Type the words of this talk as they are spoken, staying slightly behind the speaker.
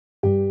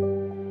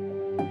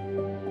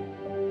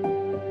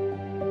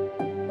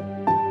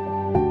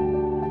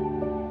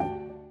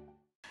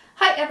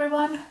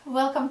everyone,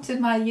 welcome to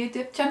my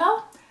YouTube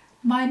channel.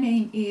 My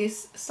name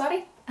is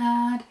Sari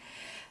and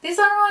these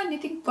are my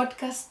knitting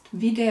podcast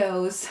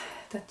videos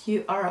that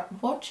you are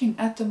watching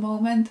at the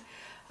moment.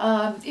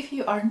 If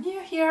you are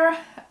new here,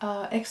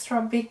 extra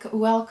big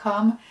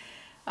welcome.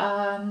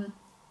 I've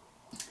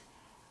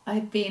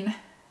been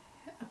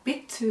a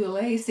bit too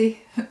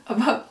lazy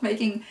about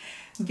making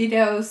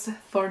videos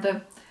for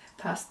the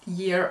past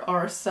year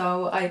or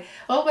so. I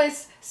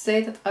always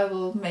say that I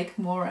will make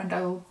more and I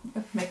will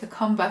make a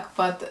comeback,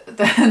 but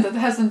that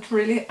hasn't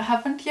really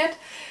happened yet.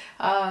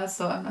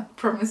 So I'm not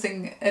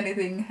promising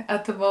anything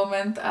at the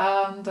moment.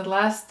 The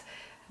last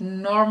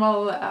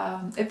normal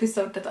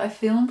episode that I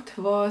filmed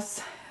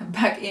was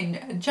back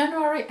in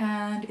January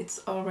and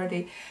it's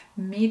already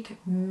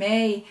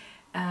mid-May,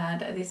 and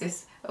this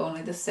is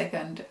only the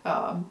second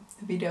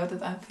video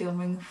that I'm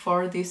filming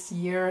for this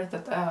year,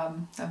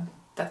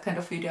 that kind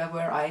of video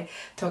where I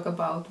talk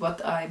about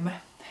what I'm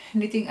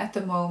knitting at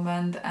the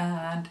moment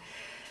and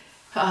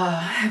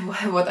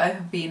what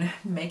I've been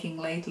making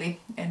lately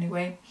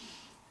anyway.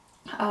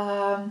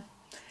 I've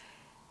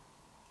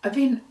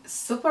been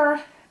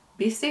super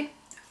busy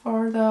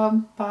for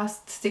the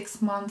past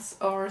 6 months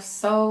or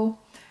so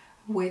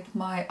with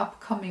my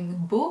upcoming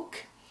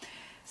book.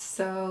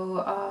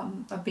 So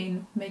I've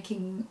been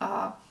making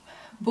a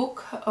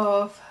book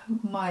of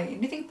my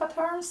knitting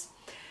patterns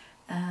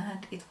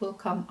and it will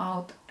come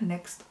out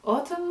next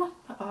autumn,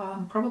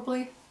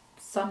 probably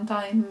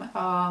sometime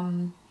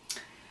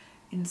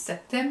in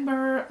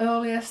September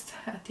earliest,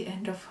 at the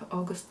end of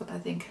August, but I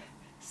think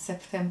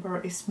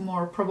September is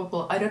more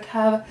probable. I don't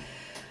have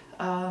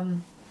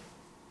the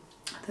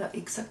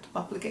exact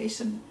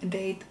publication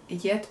date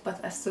yet, but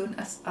as soon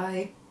as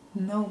I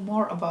know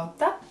more about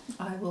that,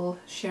 I will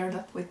share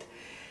that with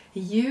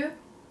you.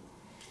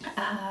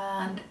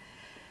 And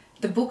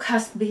the book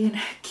has been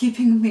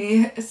keeping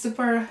me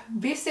super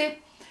busy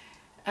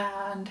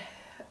and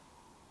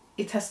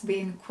it has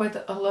been quite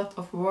a lot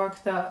of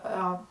work.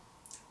 The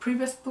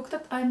previous book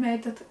that I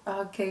made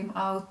that came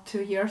out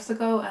 2 years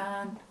ago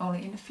and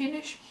only in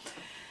Finnish.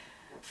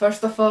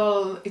 First of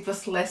all, it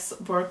was less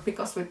work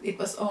because it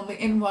was only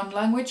in one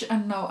language,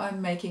 and now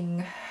I'm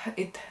making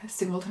it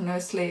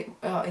simultaneously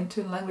in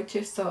 2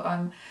 languages, so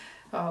I'm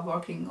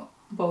working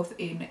both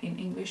in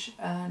English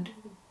and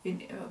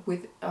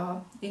with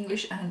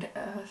English and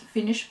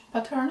Finnish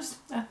patterns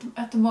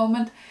at the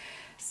moment.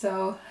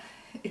 So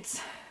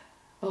it's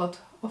a lot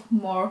of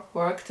more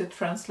work to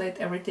translate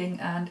everything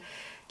and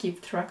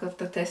keep track of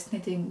the test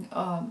knitting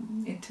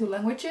in 2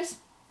 languages.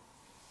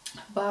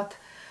 But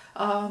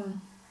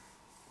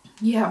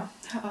yeah,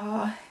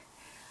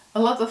 a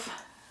lot of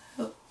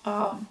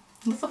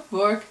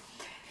work.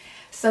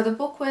 So the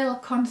book will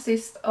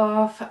consist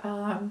of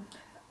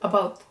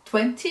about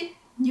 20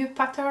 new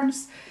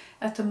patterns.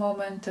 At the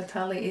moment the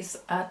tally is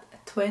at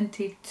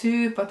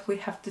 22, but we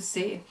have to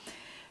see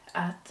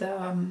at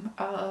the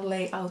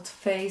layout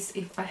phase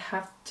if I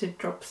have to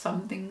drop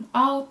something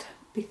out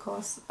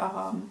because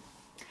of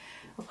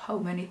how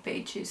many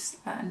pages,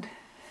 and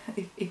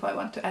if I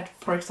want to add,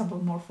 for example,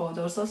 more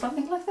photos or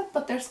something like that.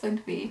 But there's going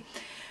to be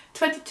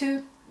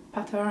 22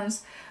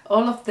 patterns.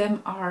 All of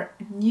them are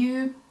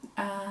new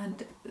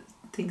and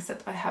things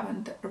that I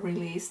haven't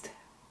released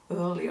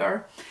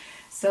earlier.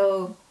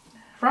 So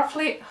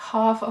roughly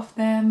half of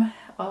them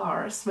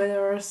are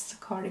sweaters,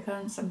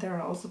 cardigans, and there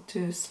are also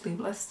 2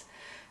 sleeveless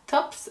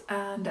tops,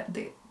 and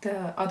the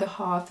other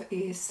half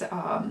is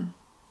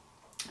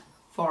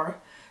for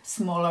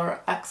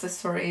smaller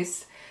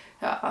accessories.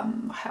 I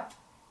have,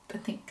 I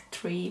think,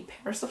 3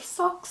 pairs of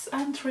socks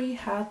and 3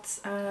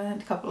 hats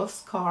and a couple of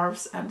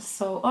scarves and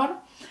so on,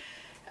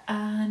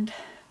 and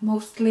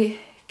mostly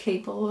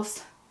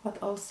cables,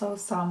 but also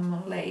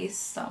some lace,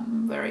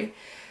 some very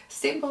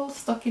simple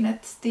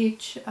stockinette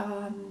stitch.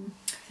 I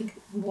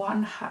think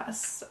one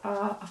has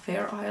a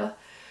Fair Isle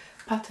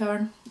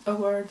pattern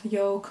over the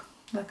yoke,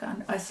 like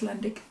an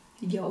Icelandic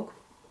yoke.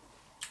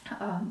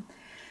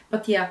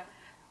 But yeah,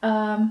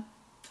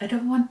 I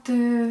don't want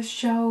to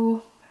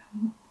show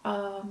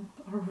or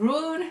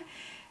ruin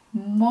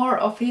more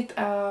of it.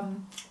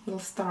 We'll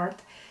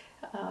start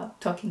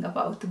talking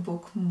about the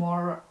book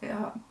more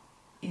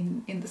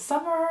in the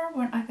summer,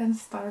 when I can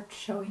start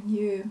showing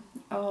you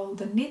all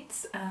the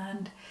knits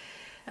and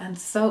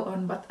so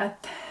on. But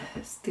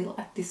still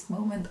at this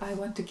moment I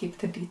want to keep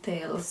the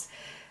details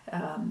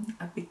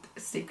a bit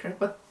secret.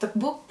 But the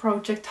book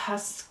project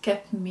has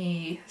kept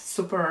me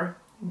super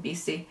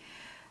busy.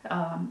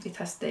 It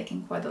has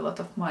taken quite a lot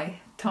of my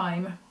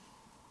time.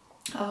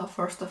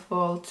 First of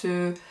all,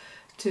 to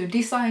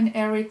design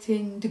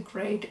everything, to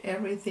grade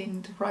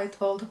everything, to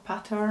write all the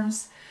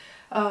patterns.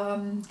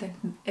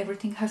 Then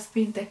everything has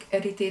been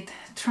edited,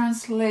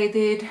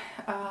 translated.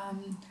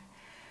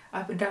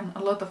 I've done a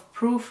lot of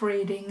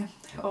proofreading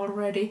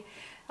already.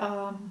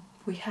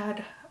 We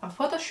had a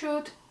photo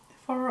shoot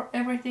for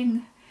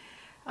everything.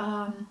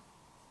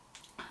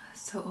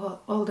 So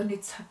all the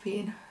knits have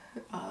been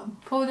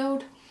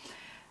photoed,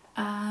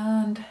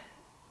 and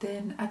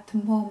then at the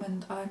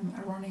moment I'm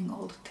running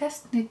all the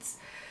test knits.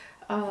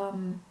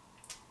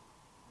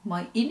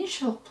 my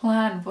initial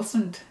plan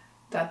wasn't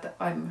that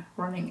I'm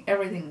running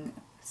everything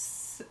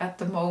at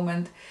the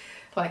moment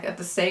like at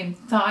the same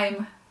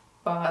time,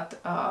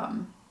 but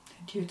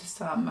due to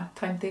some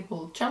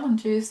timetable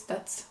challenges,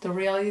 that's the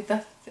reality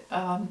that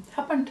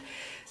happened.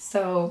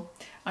 So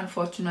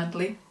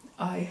unfortunately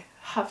I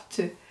have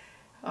to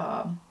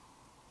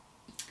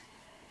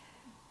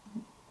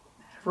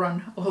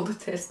run all the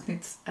test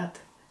knits at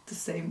the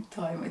same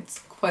time. It's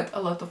quite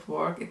a lot of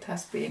work. It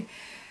has been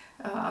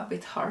a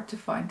bit hard to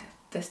find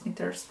test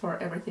knitters for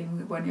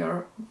everything when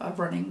you're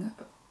running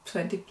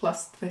 20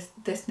 plus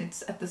test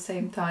knits at the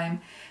same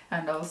time,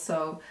 and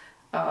also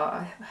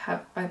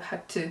I've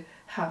had to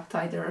have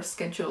tighter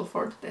schedule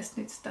for the test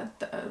knits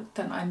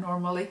than I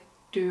normally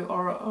do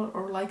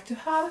or like to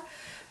have,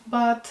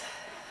 but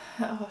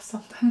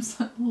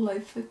sometimes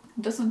life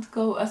doesn't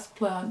go as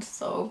planned,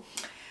 so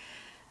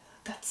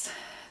that's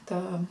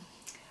the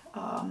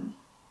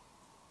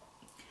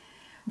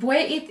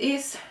way it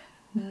is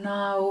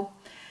now.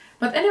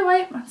 But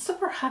anyway, I'm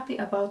super happy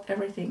about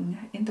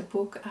everything in the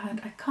book,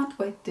 and I can't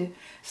wait to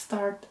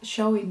start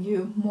showing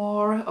you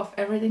more of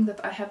everything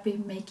that I have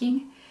been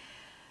making.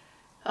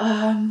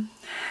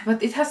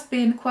 But it has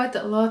been quite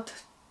a lot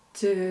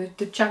to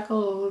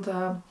juggle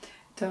the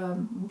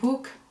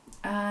book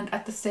and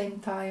at the same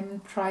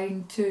time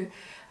trying to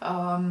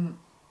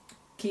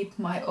keep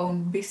my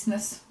own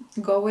business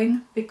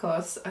going,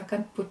 because I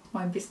can't put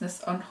my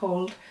business on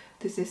hold.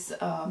 This is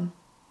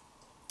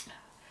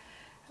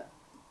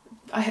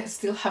I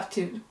still have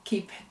to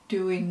keep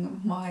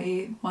doing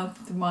my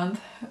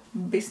month-to-month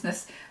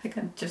business. I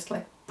can't just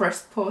like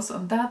press pause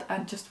on that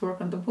and just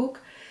work on the book.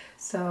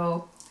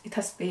 So it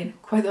has been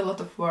quite a lot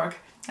of work,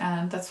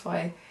 and that's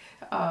why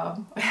I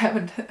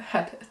haven't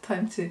had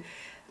time to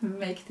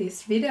make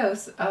these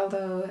videos,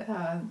 although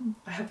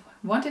I have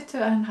wanted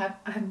to, and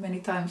I have many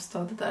times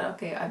thought that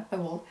okay, I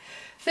will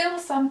film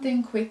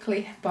something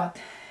quickly, but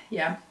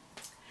yeah,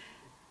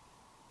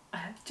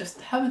 I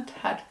just haven't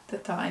had the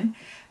time.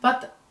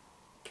 But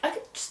I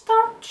could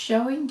start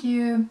showing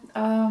you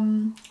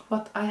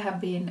what I have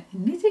been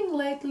knitting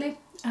lately,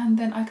 and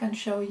then I can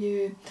show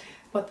you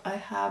what I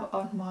have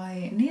on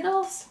my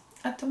needles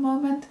at the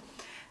moment.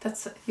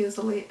 That's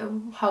usually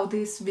how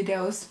these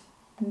videos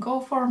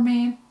go for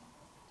me.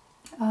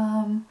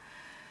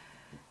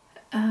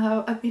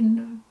 I've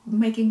been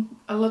making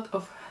a lot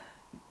of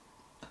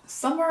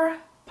summer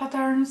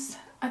patterns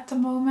at the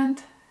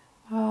moment,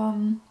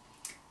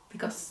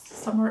 because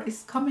summer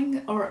is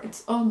coming, or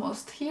it's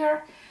almost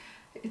here.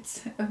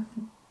 It's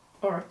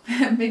or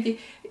maybe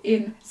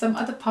in some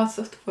other parts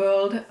of the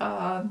world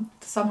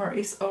summer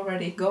is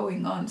already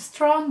going on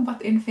strong,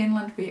 but in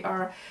Finland we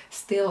are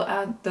still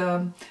at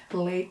the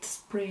late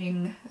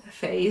spring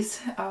phase.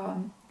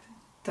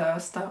 The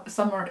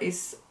summer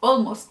is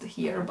almost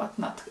here, but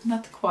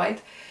not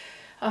quite.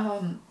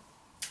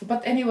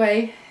 But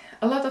anyway,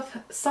 a lot of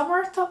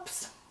summer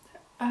tops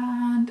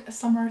and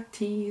summer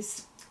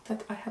tees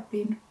that I have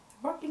been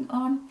working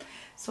on,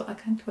 so I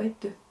can't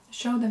wait to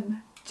show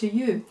them to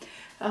you.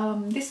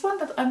 This one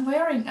that I'm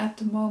wearing at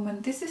the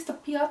moment, this is the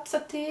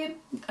Piazza tee,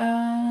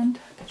 and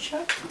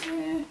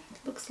it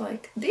looks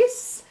like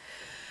this.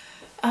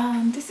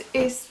 This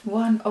is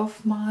one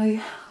of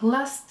my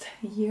last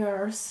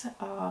year's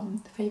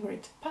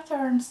favorite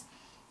patterns.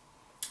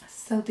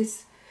 So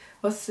this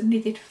was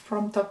knitted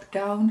from top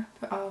down,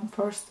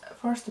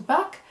 first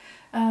back,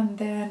 and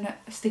then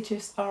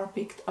stitches are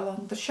picked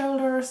along the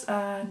shoulders,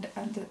 and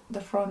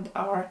the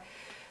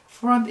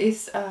front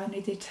is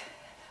knitted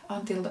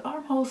until the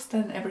armholes,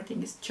 then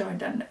everything is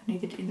joined and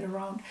knitted in the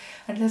round,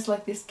 and it has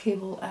like this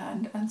cable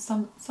and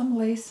some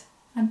lace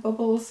and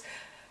bubbles,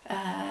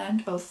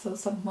 and also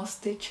some moss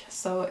stitch,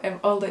 so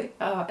all the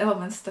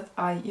elements that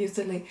I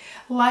usually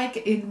like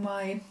in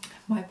my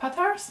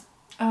patterns.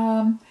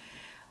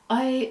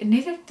 I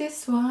knitted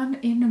this one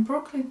in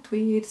Brooklyn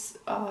Tweed's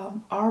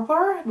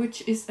Arbor,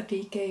 which is a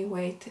DK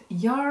weight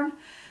yarn,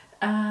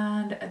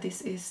 and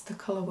this is the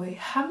colorway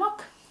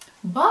Hammock.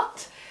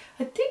 But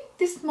I think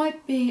this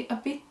might be a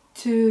bit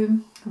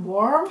too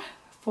warm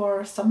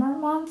for summer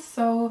months,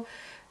 so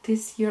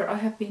this year I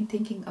have been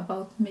thinking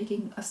about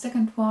making a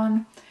second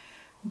one,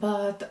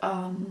 but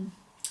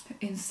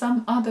in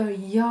some other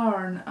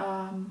yarn.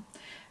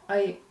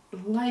 I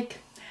like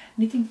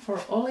knitting for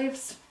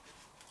olives,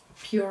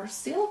 pure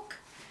silk,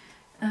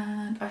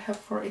 and I have,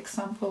 for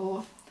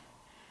example,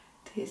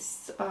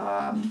 this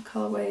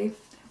colorway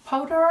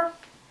powder,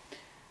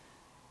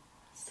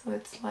 so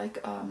it's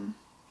like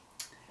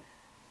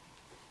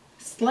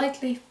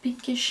slightly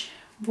pinkish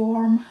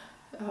warm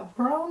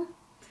brown,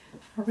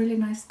 a really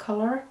nice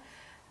color.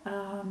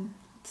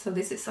 So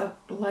this is a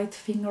light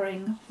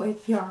fingering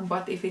weight yarn,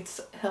 but if it's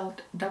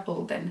held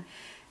double, then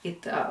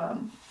it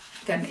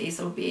can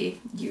easily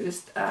be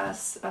used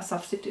as a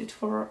substitute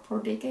for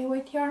DK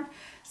weight yarn.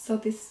 So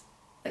this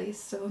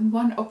is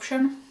one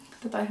option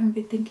that I have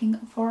been thinking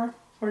for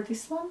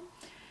this one.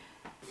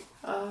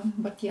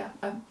 But yeah,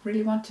 I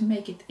really want to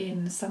make it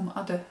in some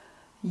other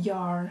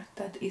yarn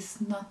that is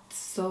not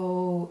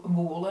so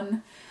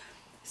woolen.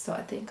 so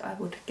I think I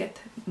would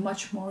get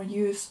much more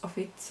use of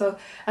it. So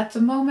at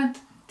the moment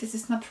this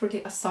is not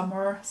really a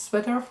summer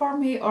sweater for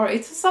me, or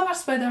it's a summer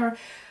sweater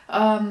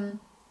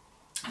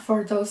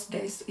for those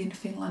days in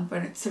Finland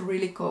when it's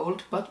really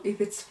cold, but if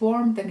it's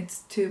warm then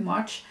it's too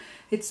much.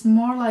 It's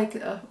more like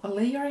a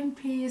layering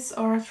piece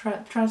or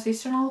a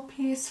transitional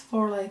piece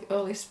for like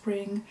early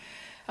spring,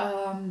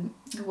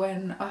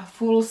 when a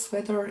full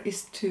sweater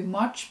is too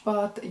much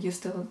but you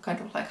still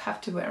kind of like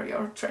have to wear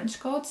your trench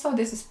coat. So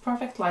this is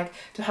perfect, like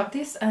to have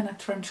this and a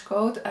trench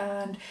coat,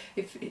 and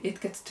if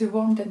it gets too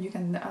warm then you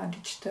can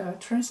ditch the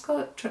trench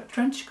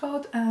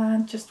coat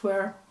and just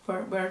wear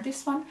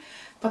this one.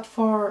 But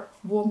for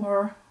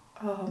warmer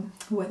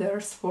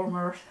weathers,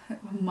 warmer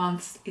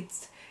months,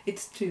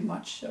 it's too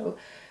much. So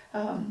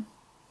I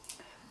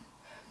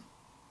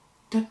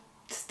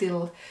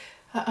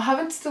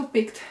haven't still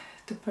picked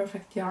the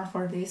perfect yarn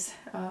for this.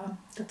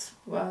 That's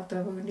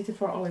the Knitted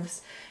for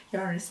Olives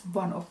yarn is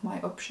one of my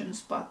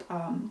options, but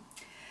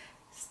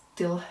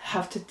still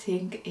have to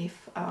think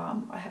if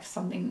I have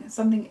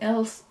something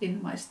else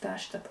in my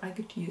stash that I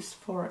could use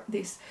for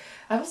this.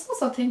 I was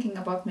also thinking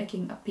about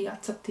making a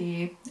Piazza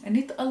Tee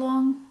knit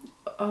along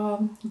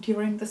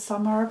during the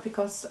summer,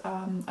 because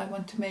I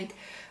want to make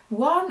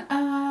one,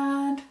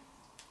 and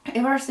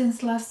ever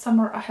since last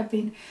summer I have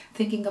been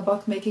thinking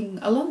about making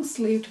a long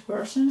sleeved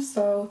version.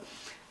 So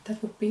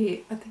that would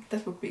be, I think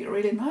that would be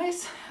really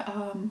nice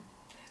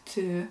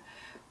to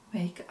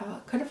make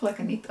kind of like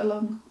a knit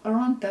along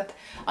around that.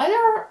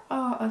 Either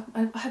I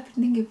have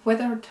been thinking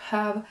whether to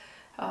have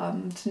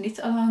to knit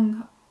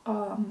along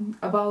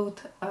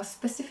about a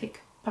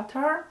specific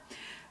pattern,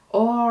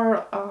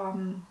 or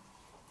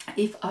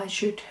if I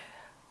should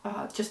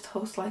just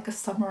host like a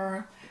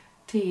summer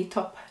tea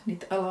top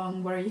knit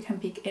along where you can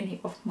pick any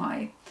of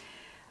my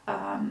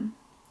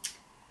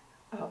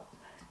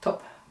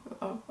top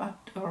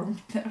or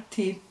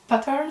tea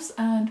patterns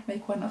and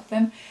make one of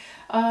them.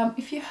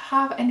 If you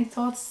have any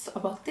thoughts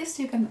about this,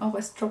 you can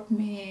always drop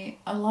me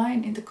a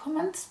line in the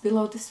comments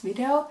below this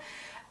video,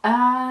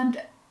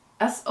 and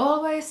as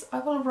always I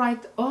will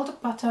write all the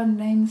pattern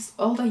names,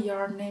 all the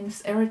yarn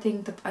names,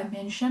 everything that I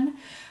mention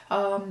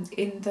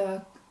in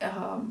the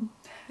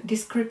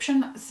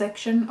description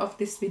section of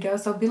this video.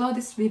 So below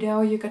this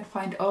video you can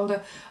find all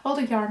the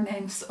yarn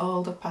names,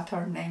 all the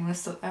pattern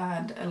names,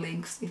 and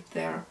links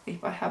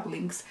if I have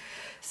links,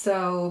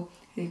 so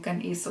you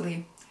can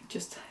easily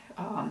just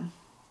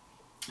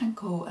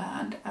go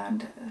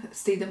and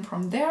see them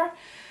from there.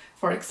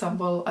 For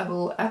example, I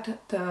will add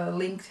the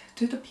link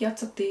to the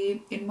Piazza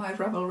Tee in my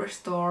Ravelry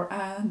store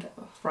and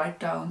write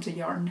down the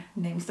yarn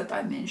names that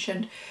I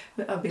mentioned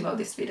below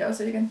this video,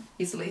 so you can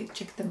easily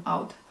check them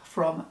out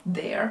from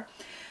there.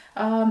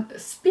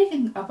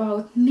 Speaking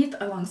about knit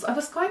alongs, I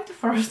was going to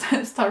first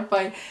start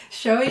by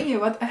showing you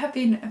what I have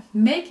been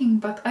making,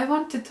 but I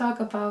want to talk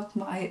about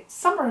my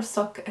summer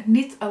sock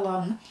knit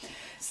along.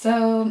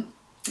 So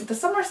the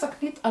summer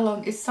sock knit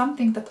along is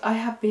something that I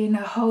have been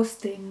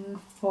hosting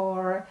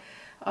for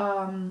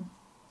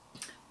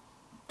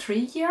 3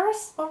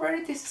 years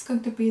already. This is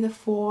going to be the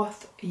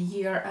 4th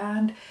year,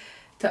 and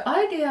the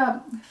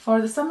idea for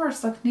the summer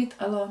sock knit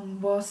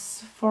along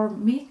was for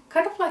me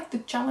kind of like to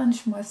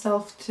challenge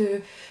myself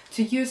to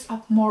use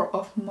up more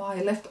of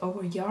my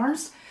leftover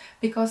yarns,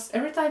 because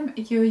every time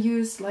you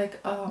use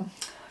like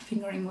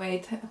fingering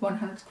weight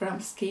 100 gram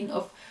skein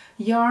of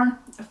yarn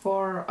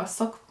for a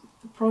sock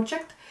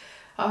project,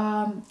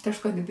 there's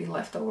going to be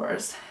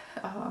leftovers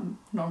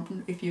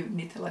if you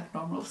knit like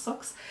normal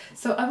socks.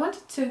 So I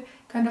wanted to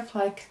kind of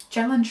like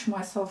challenge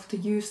myself to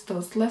use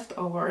those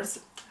leftovers.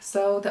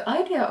 So the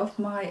idea of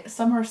my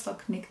summer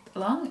sock knit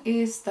along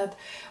is that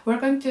we're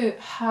going to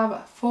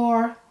have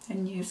 4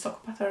 new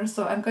sock patterns.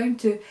 So I'm going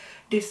to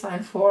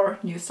design 4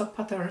 new sock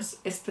patterns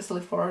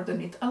especially for the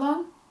knit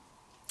along.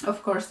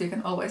 Of course, you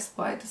can always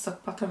buy the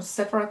sock patterns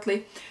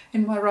separately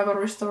in my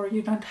Ravelry store.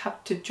 You don't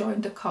have to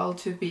join the KAL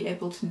to be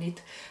able to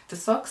knit the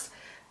socks.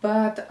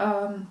 But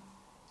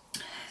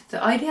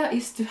the idea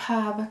is to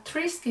have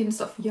 3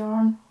 skeins of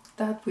yarn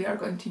that we are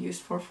going to use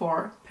for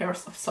 4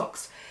 pairs of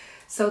socks.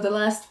 So the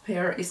last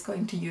pair is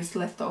going to use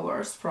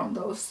leftovers from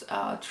those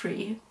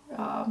 3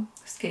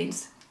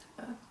 skeins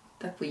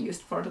that we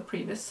used for the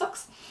previous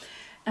socks.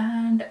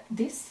 And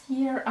this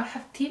year I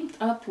have teamed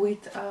up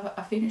with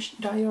a Finnish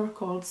dyer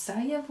called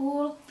Säie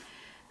Wool,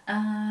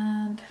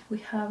 and we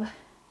have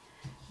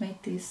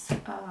made these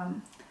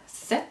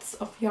sets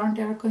of yarn.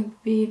 They are going to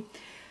be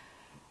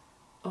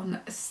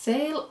on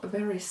sale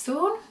very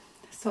soon.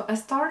 So I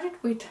started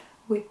with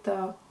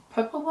the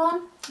purple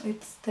one.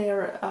 It's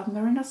their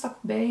merino sock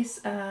base,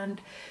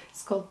 and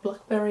it's called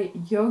Blckberry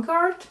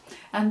Yoghurt,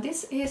 and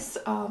this is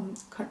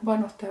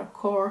one of their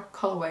core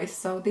colorways.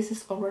 So this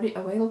is already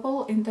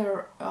available in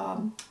their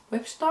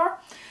web store,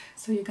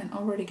 so you can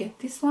already get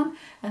this one.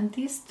 And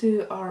these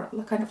 2 are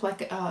kind of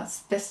like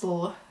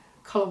special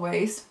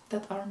colorways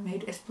that are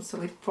made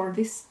especially for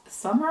this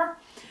summer,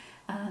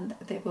 and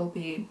they will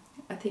be,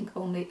 I think,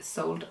 only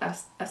sold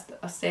as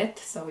a set,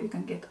 so you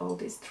can get all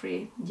these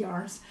 3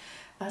 yarns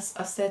as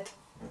a set.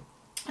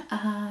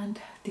 And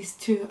these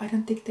two, I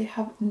don't think they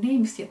have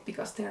names yet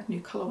because they are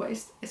new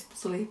colorways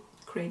especially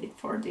created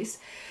for this.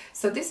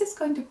 So this is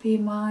going to be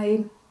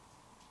my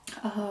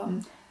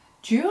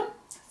June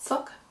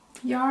sock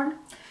yarn.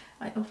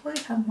 I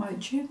already have my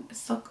June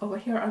sock over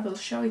here. I will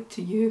show it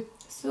to you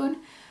soon.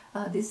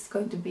 This is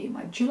going to be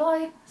my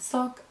July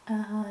sock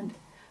and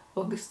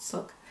August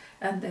sock,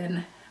 and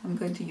then I'm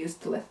going to use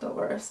the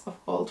leftovers of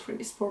all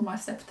three for my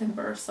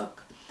September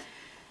sock.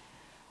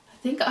 I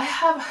think I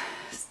have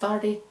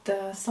started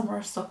the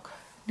summer sock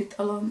knit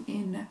along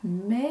in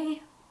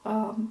May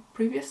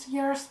previous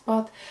years,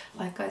 but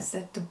like I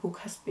said, the book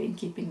has been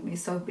keeping me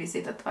so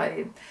busy that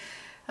I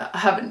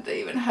haven't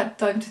even had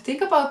time to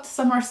think about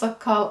summer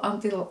Sock KAL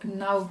until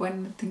now,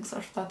 when things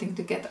are starting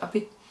to get a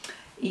bit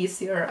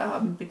easier, a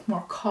bit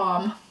more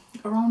calm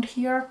around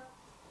here.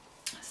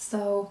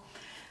 So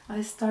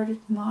I started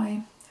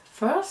my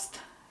first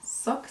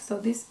sock. So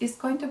this is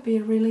going to be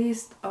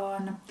released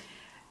on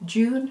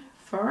June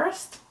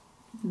 1st.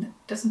 It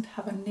doesn't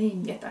have a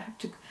name yet. I have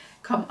to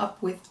come up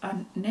with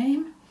a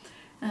name.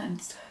 And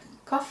it's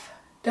cuff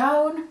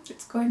down.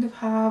 It's going to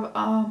have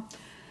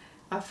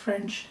a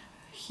French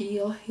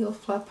heel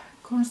flap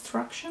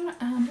construction,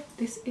 and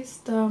this is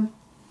the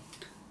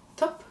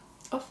top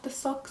of the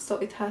sock. So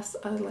it has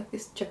like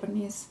this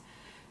Japanese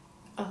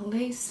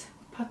lace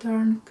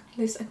pattern,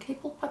 lace and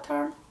cable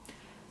pattern,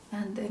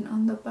 and then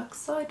on the back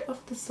side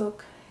of the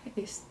sock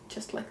is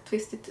just like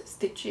twisted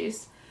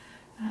stitches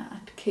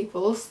and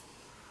cables.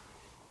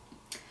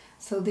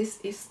 So this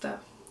is the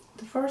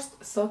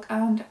first sock,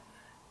 and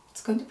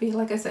it's going to be,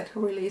 like I said,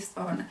 released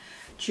on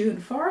June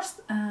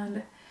 1st,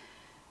 and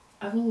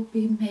I will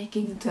be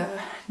making the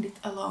knit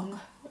along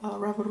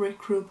Ravelry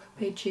group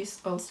pages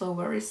also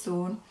very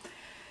soon,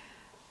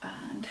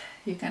 and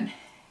you can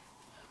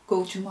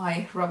go to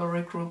my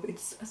Ravelry group.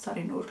 It's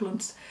Sari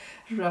Nordlund's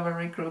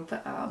Ravelry group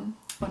on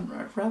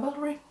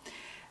Ravelry.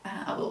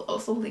 I will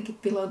also link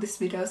it below this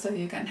video so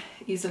you can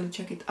easily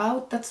check it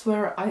out. That's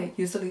where I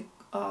usually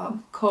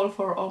call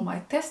for all my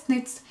test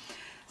knits.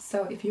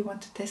 So if you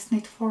want to test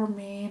knit for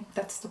me,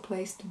 that's the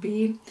place to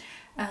be.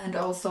 And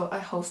also I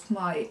host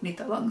my knit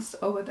alongs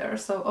over there.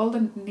 So all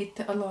the knit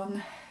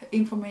along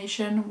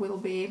information will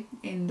be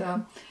in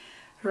the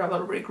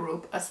Ravelry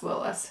group, as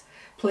well as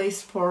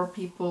place for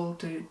people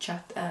to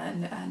chat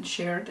and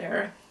share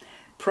their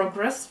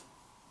progress.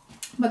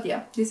 But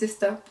yeah, this is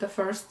the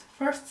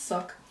first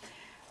sock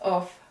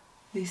of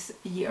this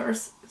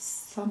year's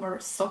summer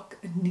sock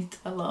knit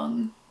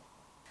along.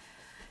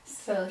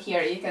 So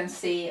here you can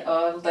see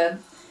all the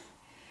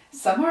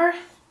summer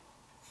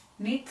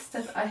knits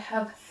that I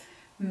have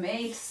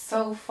made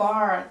so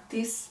far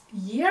this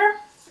year.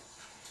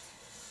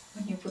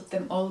 When you put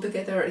them all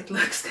together, it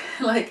looks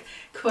like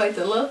quite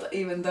a lot,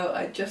 even though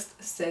I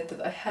just said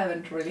that I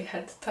haven't really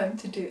had time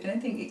to do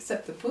anything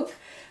except the book.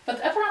 But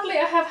apparently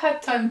I have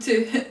had time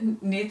to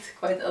knit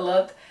quite a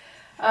lot.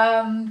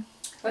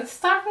 Let's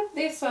start with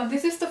this one.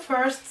 This is the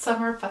first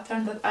summer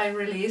pattern that I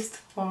released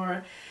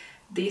for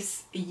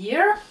this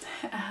year,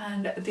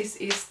 and this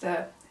is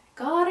the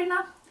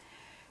Kaarina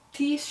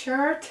Tee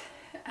shirt,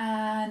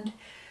 and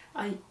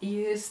I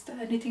used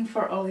Knitting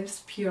for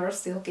Olives pure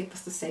silk. It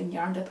was the same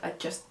yarn that I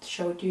just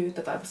showed you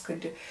that I was going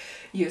to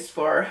use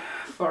for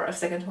a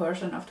second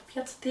version of the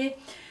Piazza tee.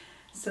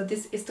 So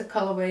this is the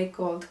colorway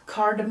called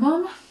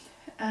Kardemomme,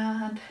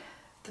 and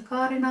the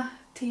Kaarina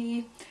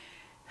Tee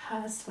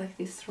has like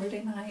this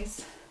really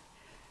nice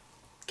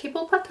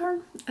cable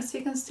pattern, as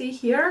you can see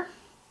here,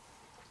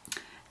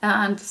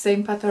 and the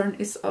same pattern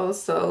is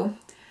also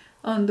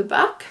on the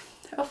back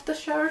of the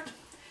shirt,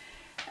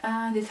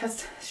 and it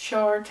has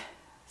short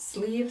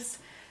sleeves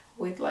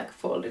with like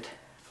folded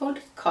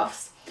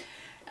cuffs,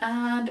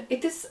 and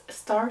it is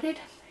started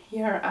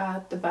here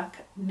at the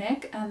back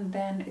neck, and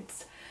then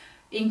it's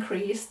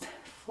increased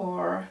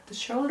for the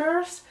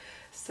shoulders,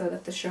 so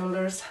that the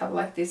shoulders have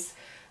like this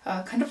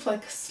kind of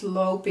like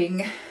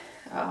sloping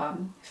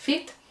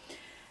fit,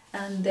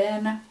 and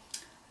then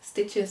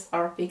stitches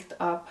are picked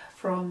up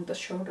from the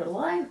shoulder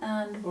line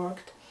and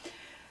worked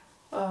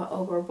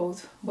over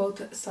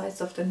both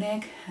sides of the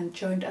neck and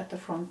joined at the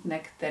front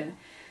neck. Then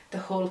the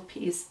whole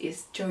piece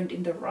is joined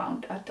in the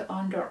round at the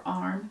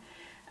underarm.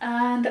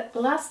 And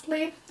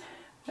lastly,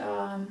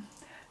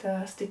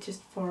 the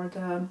stitches for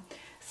the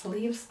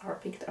sleeves are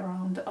picked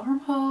around the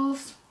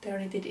armholes. They're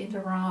knitted in the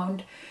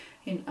round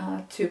in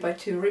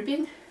 2x2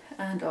 ribbing,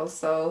 and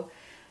also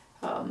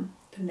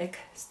the neck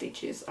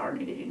stitches are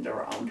knitted in the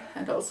round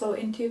and also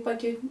in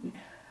 2x2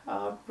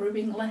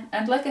 ribbing.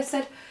 And like I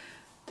said,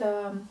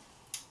 the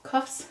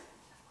cuffs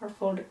are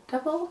folded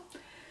double,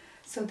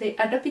 so they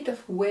add a bit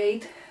of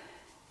weight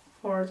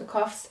for the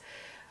cuffs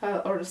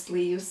or the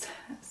sleeves,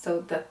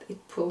 so that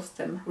it pulls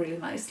them really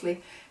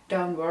nicely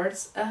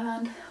downwards.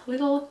 And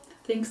little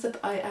things that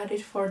I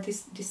added for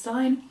this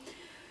design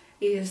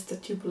is the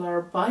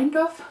tubular bind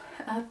off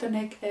at the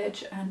neck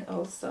edge and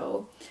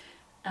also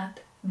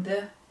at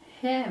the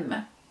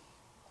hem.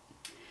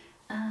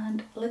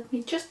 And let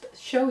me just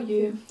show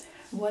you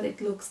what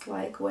it looks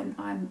like when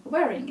I'm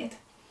wearing it.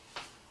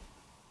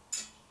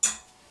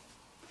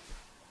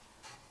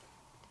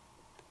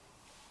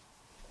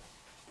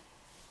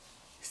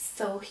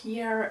 So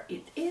here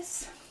it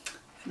is,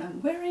 and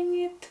I'm wearing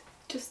it.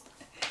 Just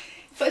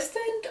if I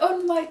stand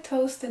on my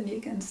toes, then you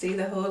can see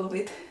the whole of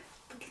it.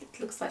 But it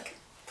looks like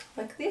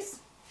this,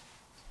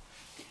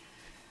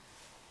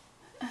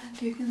 and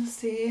you can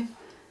see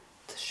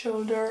the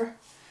shoulder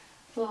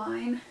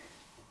line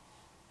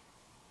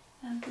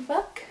and the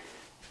back.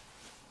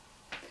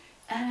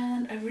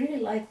 And I really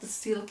like the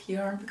silk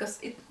yarn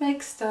because it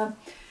makes the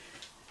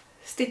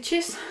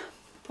stitches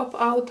pop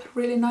out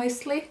really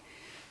nicely.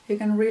 You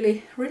can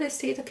really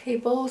see the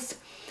cables.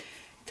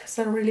 It has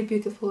a really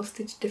beautiful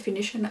stitch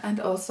definition,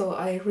 and also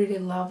I really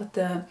love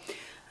the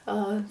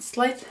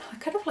slight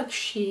kind of like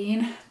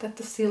sheen that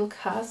the silk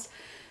has.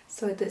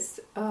 So it is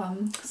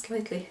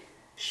slightly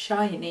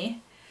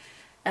shiny,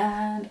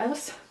 and I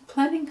was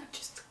planning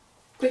just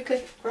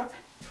quickly grab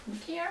from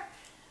here.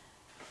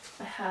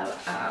 I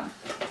have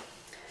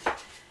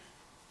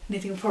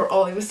Knitting for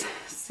Olives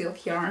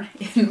silk yarn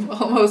in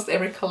almost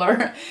every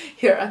color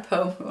here at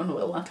home.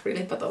 Well, not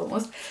really, but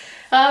almost.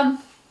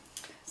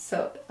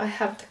 So I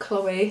have the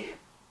colorway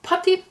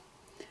Putty,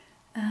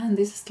 and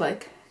this is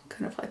like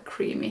kind of like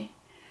creamy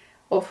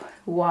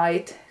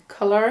off-white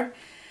color.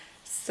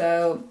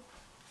 So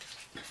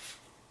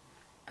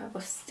I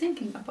was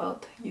thinking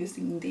about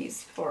using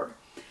these for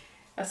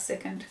a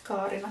second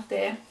Kaarina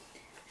Tee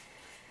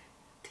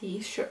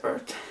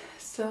t-shirt.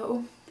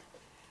 So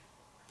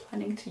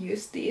planning to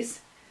use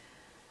these.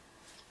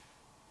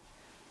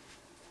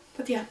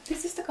 But yeah,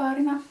 this is the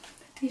Kaarina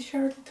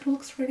t-shirt. It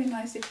looks really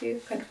nice if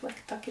you kind of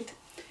like tuck it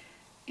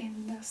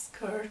in the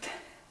skirt,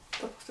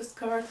 top of the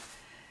skirt.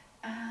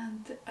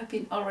 And I've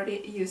been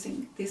already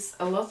using this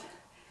a lot,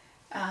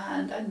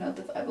 and I know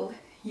that I will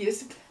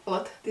use it a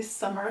lot this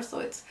summer, so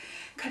it's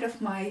kind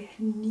of my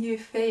new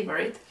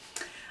favorite.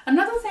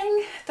 Another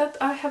thing that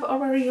I have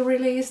already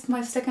released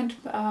my second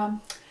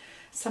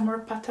summer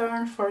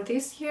pattern for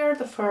this year,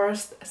 the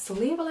first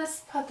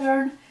sleeveless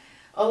pattern,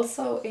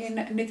 also in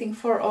Knitting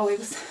for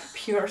Olives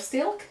pure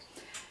silk,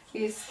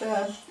 is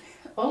the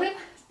olive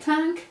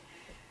tank,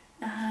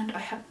 and I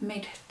have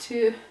made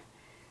two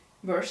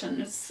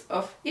versions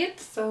of it.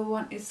 So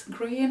one is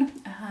green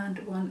and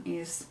one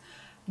is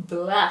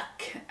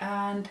black,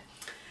 and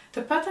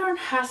the pattern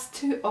has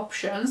two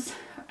options.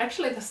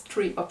 Actually it has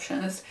three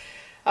options.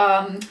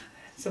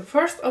 So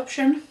first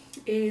option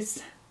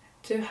is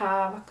to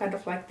have kind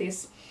of like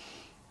this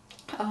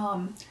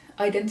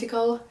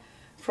identical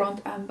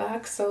front and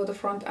back, so the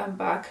front and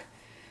back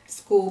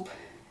scoop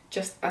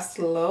just as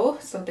low,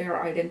 so they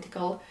are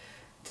identical,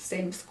 the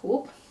same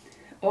scoop.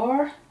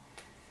 Or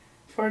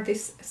for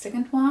this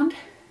second one,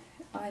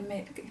 I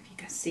made, if you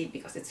can see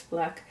because it's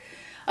black,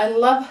 I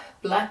love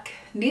black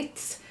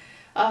knits.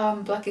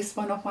 Black is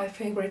one of my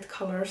favorite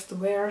colors to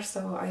wear,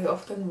 so I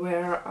often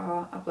wear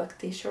a black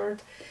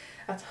t-shirt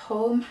at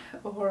home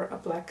or a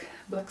black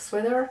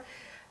sweater.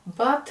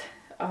 But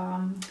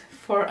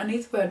for a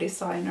knitwear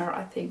designer,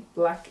 I think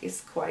black is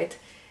quite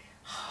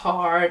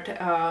hard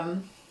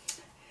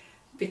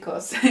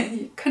because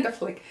you kind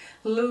of like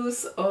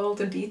lose all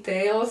the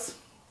details.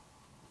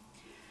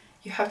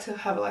 You have to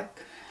have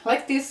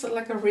like this,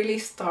 like a really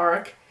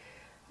stark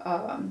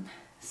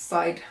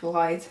side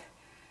light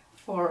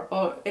for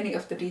any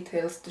of the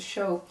details to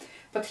show.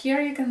 But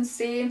here you can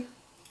see,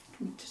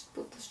 let me just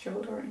put the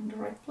shoulder in the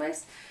right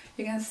place.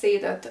 You can see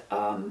that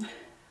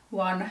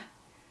one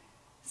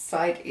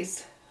side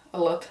is a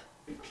lot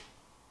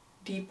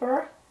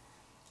deeper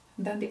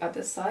than the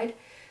other side.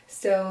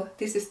 So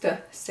this is the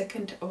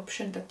second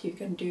option that you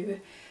can do,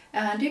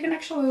 and you can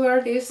actually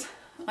wear this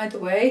either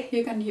way.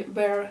 You can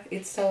wear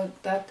it so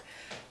that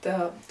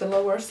the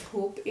lower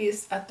scoop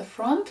is at the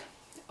front,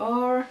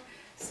 or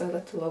so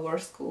that the lower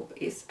scoop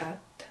is at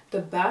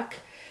the back,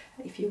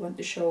 if you want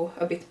to show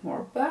a bit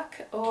more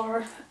back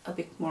or a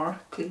bit more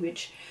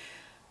cleavage.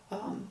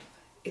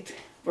 It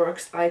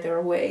works either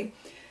way.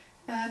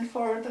 And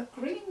for the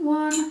green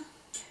one,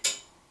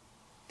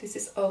 this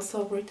is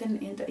also written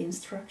in the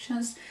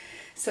instructions.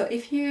 So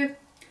if you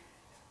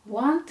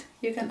want,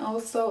 you can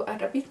also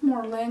add a bit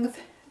more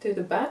length to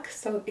the back,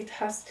 so it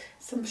has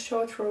some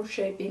short row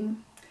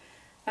shaping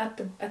at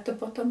the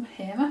bottom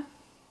hem.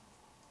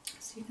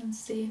 So you can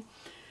see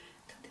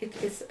that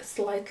it is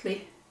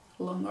slightly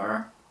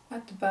longer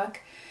at the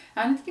back,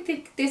 and I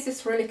think this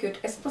is really good,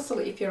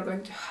 especially if you're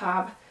going to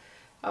have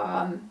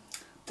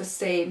the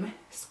same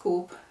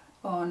scoop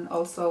on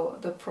also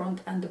the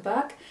front and the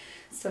back.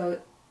 So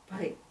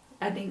by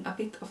adding a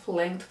bit of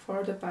length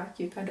for the back,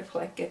 you kind of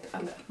like get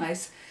a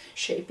nice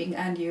shaping,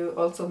 and you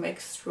also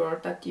make sure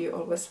that you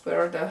always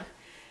wear the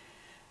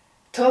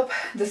top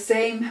the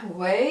same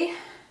way.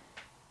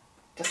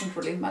 Doesn't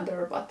really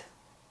matter, but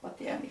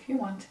yeah, if you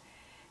want,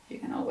 you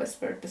can always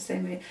wear it the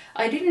same way.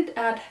 I didn't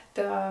add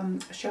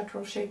the short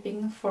row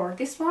shaping for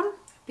this one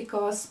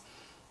because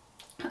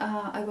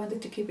I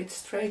wanted to keep it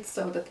straight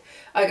so that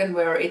I can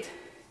wear it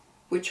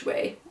which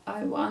way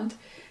I want,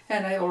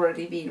 and I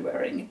already been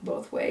wearing it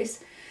both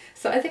ways.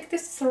 So I think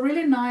this is a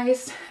really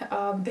nice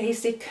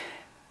basic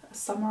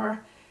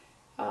summer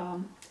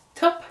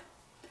top,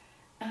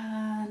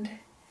 and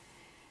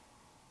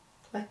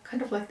like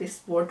kind of like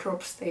this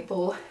wardrobe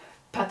staple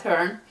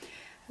pattern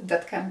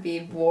that can be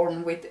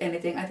worn with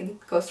anything. I think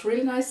it goes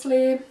really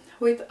nicely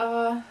with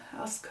a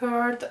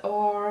skirt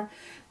or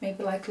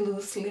maybe like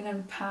loose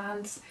linen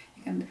pants.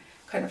 You can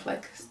kind of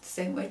like the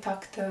same way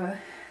tuck the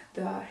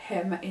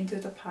hem into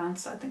the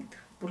pants. I think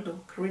it would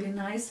look really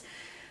nice.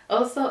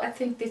 Also, I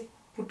think this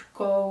would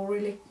go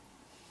really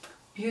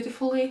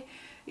beautifully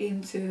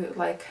into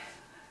like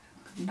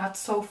not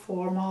so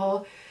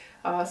formal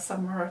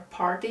summer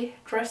party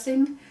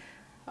dressing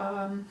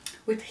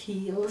with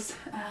heels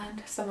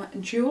and some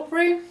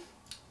jewelry,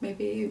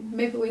 maybe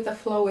with a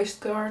flowy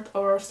skirt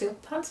or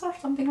silk pants or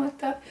something like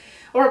that,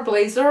 or a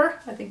blazer.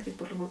 I think it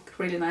would look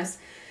really nice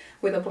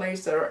with a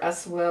blazer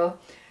as well.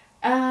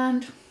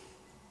 And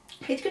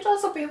it could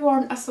also be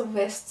worn as a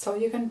vest, so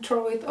you can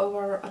throw it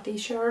over a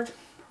t-shirt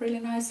really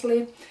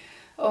nicely,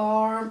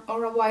 or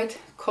a white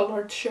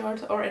colored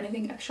shirt or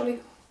anything actually.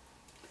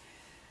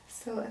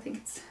 So I think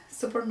it's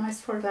super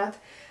nice for that.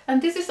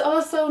 And this is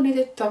also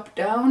knitted top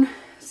down,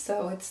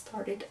 so it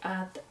started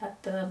at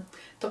the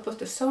top of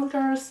the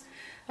shoulders.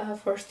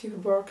 First you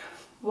work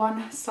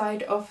one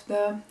side of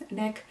the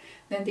neck,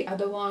 then the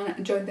other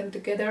one, join them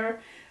together,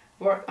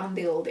 work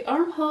until the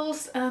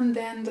armholes, and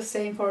then the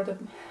same for the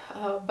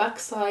back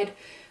side.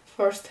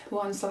 First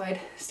one side,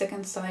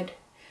 second side,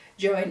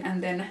 join,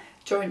 and then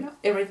join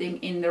everything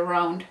in the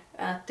round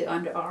at the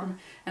underarm,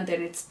 and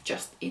then it's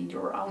just in the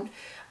round.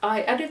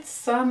 I added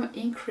some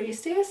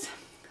increases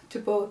to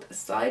both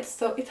sides,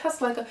 so it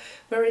has like a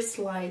very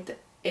slight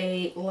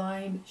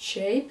A-line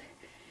shape.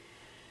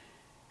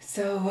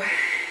 So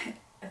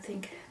I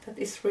think that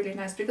is really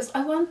nice because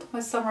I want my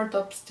summer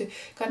tops to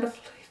kind of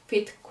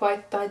fit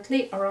quite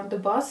tightly around the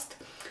bust,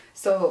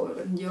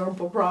 so your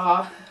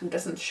bra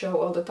doesn't show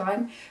all the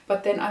time,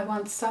 but then I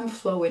want some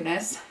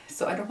flowiness,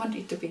 so I don't want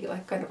it to be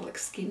like kind of like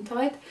skin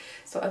tight,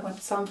 so I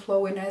want some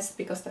flowiness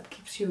because that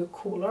keeps you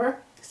cooler.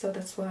 So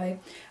that's why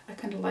I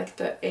kind of like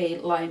the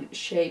A-line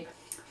shape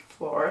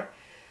for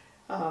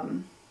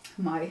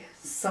my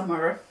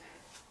summer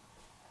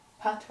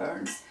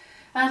patterns.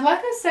 And like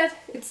I said,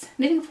 it's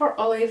knitting for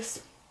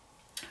olives,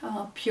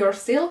 pure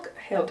silk,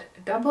 held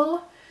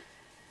double,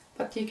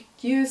 but you could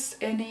use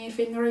any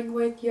fingering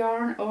weight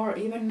yarn or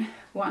even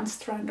one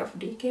strand of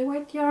DK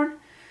weight yarn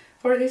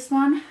for this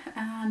one.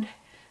 And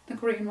the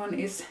green one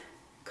is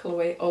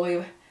colorway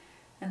olive,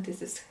 and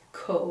this is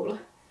coal.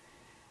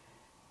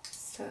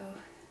 So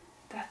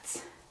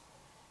that's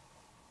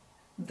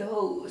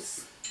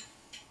those.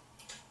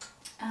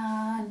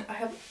 And I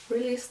have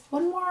released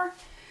one more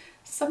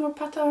summer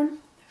pattern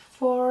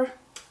for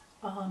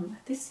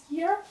this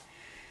year.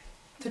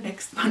 The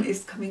next one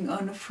is coming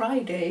on a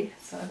Friday,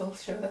 so I will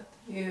show that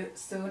to you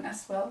soon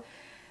as well.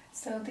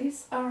 So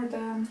these are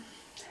the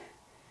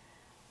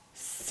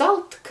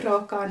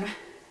Salkråkan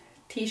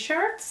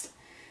t-shirts.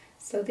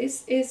 So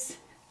this is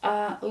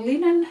a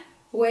linen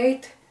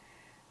weight,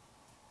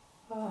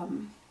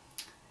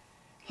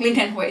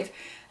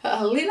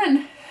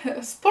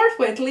 sport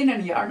weight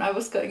linen yarn, I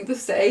was going to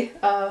say.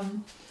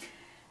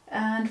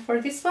 And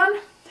for this one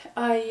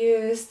I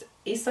used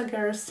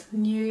Isager's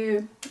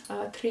new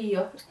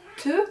Trio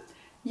 2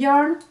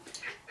 yarn,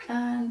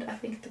 and I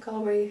think the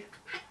colorway,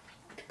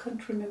 I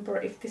can't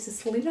remember if this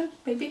is linen,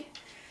 maybe.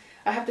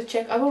 I have to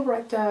check. I will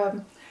write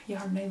the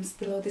yarn names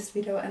below this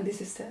video, and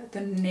this is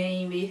the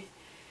navy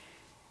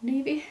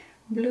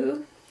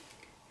blue.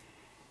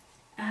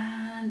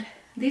 And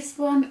this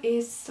one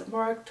is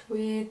worked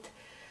with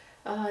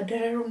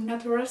Rerum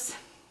Natura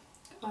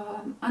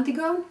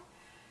Antigone,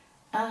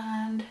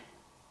 and I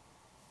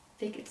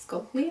think it's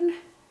called Lin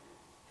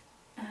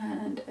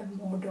and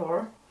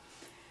Mordore.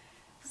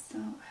 So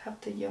I have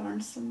the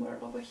yarn somewhere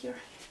over here.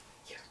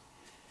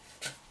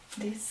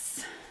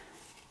 This.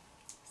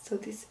 So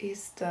this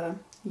is the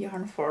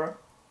yarn for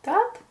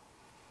that,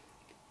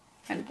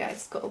 and yeah,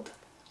 it's called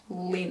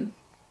Lin.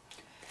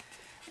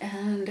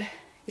 And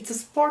it's a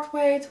sport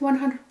weight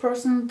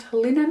 100%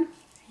 linen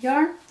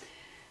yarn.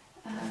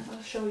 And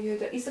I'll show you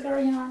the Isager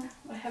yarn.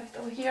 I have it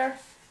over here.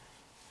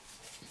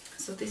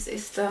 So this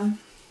is the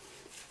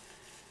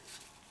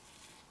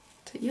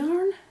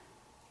yarn.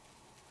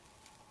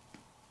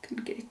 Can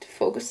get it to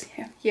focus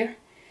here.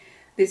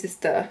 This is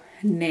the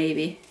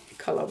navy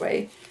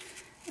colorway,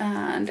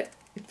 and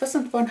it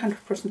wasn't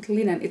 100%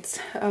 linen. It's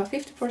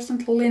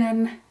 50%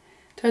 linen,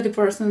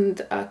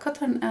 30%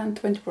 cotton, and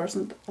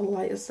 20%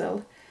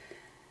 lyocell.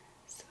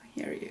 So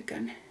here you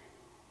can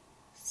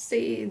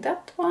see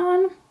that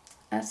one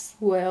as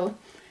well.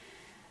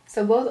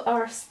 So both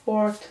are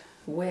sport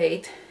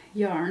weight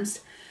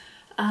yarns,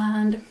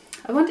 and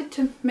I wanted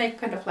to make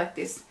kind of like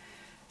this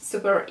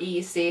super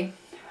easy,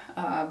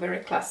 very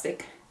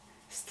classic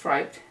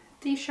striped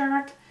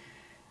t-shirt,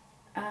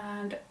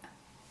 and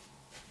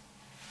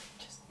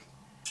just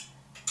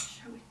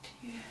show it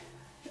to you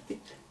a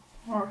bit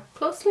more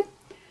closely.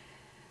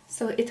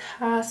 So it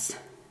has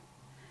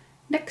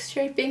neck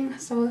shaping,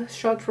 so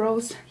short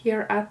rows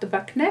here at the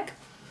back neck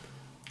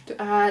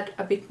to add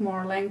a bit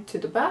more length to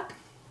the back,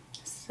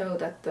 so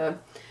that the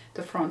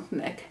front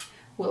neck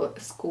will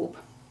scoop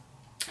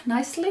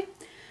nicely.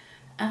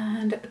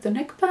 and the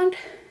neckband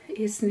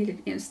is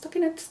knitted in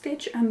stockinette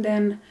stitch and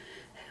then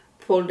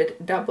folded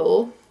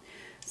double,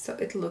 so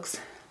it looks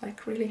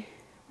like really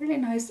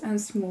nice and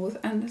smooth,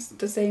 and it's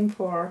the same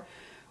for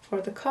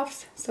the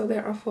cuffs, so they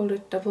are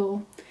folded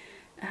double,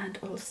 and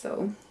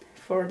also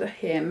for the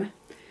hem,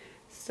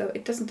 so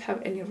it doesn't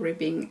have any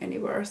ribbing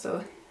anywhere,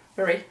 so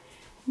very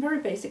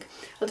basic.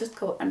 I'll just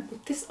go and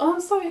put this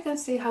on so you can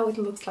see how it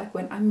looks like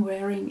when I'm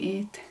wearing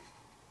it.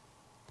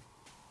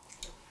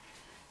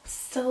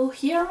 So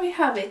here we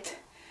have it.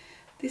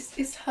 This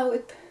is how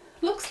it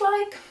looks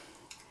like.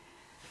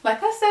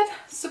 Like I said,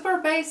 super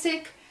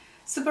basic,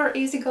 super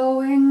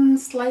easygoing,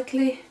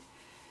 slightly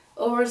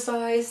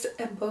oversized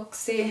and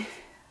boxy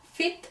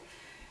fit.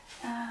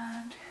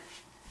 And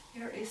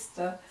here is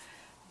the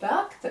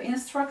back. The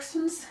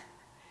instructions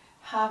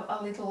have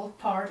a little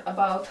part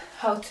about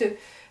how to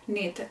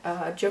knit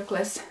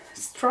jogless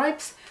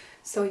stripes,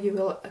 so you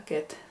will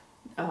get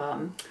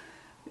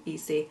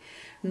easy,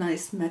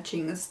 nice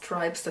matching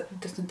stripes that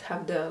doesn't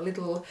have the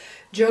little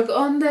jog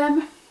on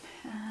them.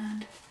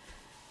 And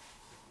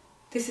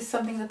this is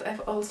something that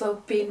I've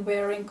also been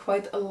wearing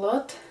quite a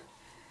lot,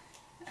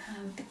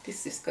 and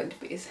this is going to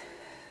be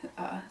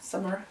a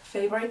summer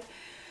favorite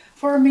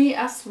for me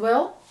as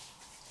well.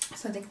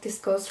 So I think this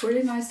goes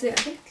really nicely. I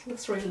think it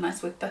looks really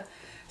nice with the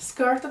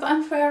skirt that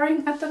I'm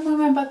wearing at the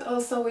moment, but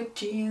also with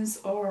jeans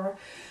or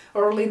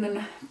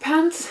linen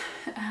pants.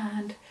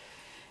 And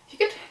you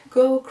could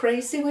go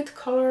crazy with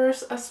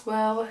colors as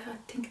well. I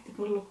think it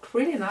will look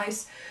really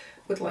nice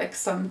with like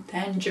some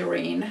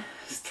tangerine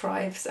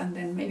stripes and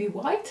then maybe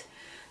white.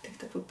 I think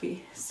that would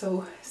be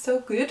so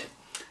good.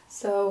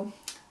 So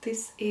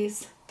this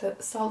is the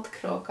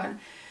Salkråkan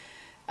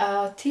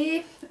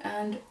tee,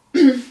 and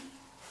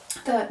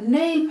the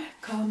name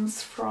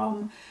comes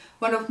from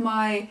one of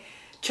my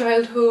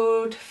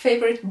childhood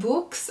favorite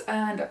books,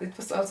 and it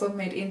was also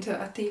made into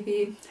a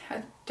TV.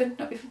 I don't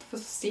know if it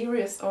was a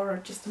series or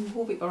just a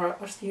movie or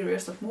a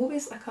series of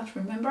movies, I can't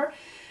remember.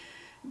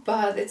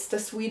 But it's the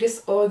Swedish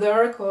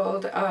author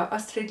called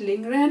Astrid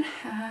Lindgren,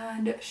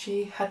 and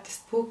she had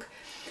this book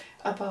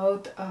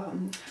about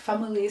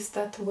families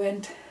that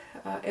went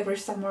every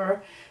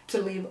summer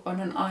to live on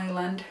an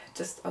island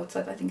just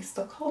outside, I think,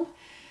 Stockholm.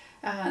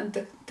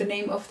 And the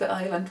name of the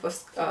island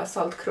was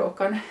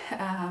Salkråkan,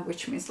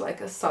 which means like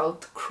a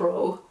salt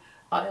crow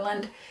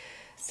island.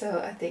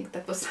 So I think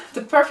that was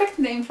the perfect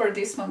name for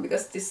this one,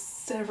 because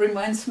this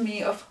reminds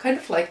me of kind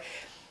of like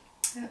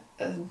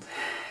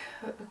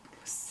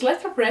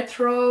slightly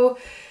retro,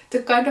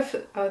 the kind of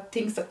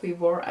things that we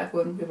wore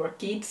when we were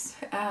kids,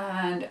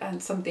 and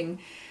something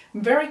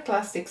very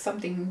classic,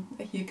 something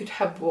you could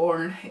have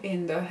worn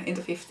in the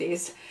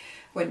 50s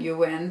when you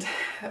went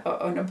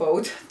on a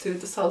boat to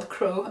the Salt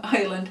Crow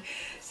Island.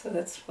 So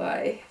that's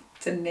why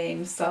the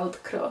name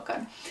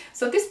Salkråkan.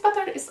 So this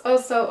pattern is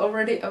also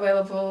already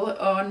available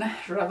on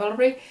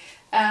Ravelry,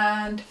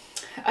 and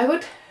I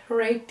would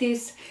rate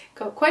this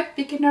quite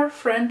beginner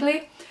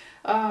friendly,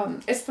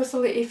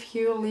 especially if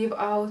you leave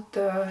out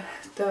the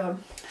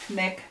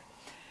neck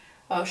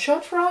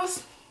short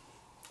rows.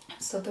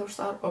 So those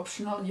are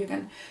optional. You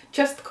can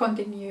just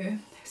continue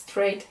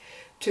straight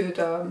to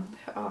the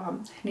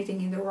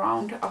knitting in the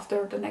round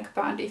after the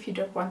neckband if you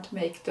don't want to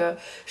make the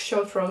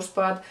short rows,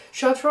 but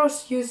short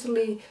rows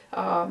usually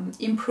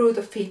improve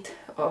the fit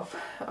of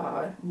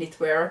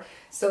knitwear,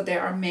 so they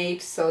are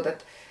made so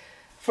that,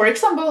 for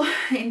example,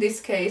 in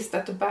this case,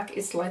 that the back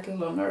is slightly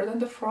longer than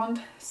the front,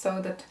 so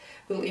that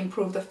will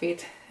improve the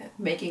fit,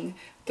 making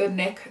the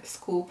neck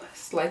scoop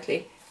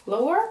slightly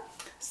lower,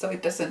 so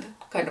it doesn't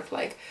kind of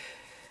like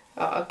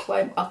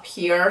climb up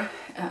here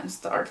and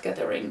start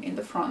gathering in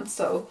the front.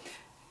 So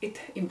it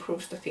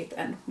improves the fit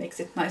and makes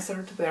it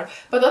nicer to wear.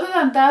 But other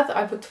than that,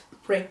 I would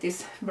rate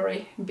this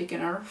very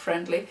beginner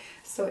friendly.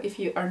 So if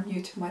you are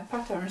new to my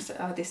patterns,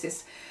 this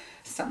is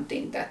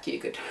something that you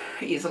could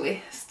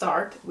easily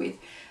start with.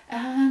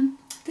 And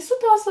this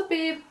would also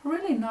be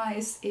really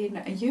nice in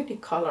a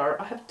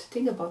unicolor. I have to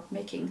think about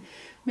making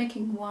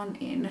one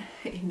in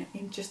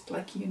just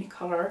like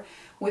unicolor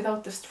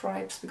without the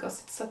stripes,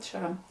 because it's such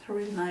a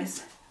really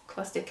nice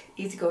classic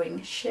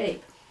easygoing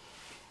shape.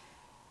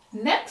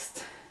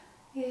 Next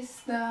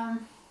is the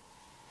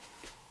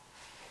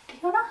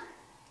Diona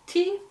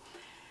tee,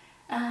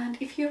 and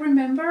if you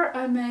remember,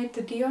 I made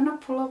the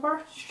Diona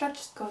pullover. Should I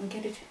just go and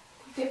get it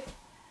quickly?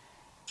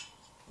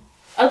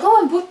 I'll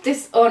go and put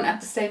this on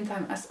at the same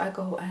time as I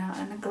go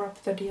and grab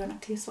the Diona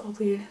tee, so I'll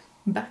be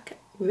back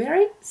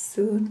very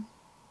soon.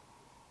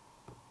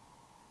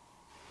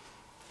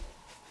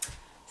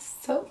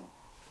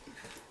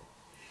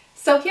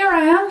 So here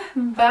I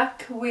am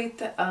back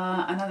with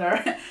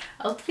another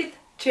outfit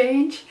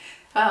change.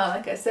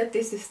 Like I said,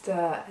 this is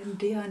the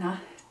Diona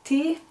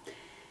tee,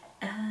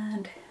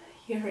 and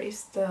here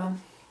is the,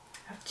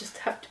 I just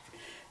have to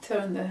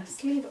turn the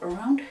sleeve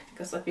around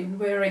because I've been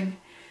wearing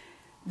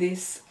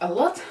this a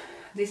lot.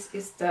 This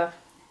is the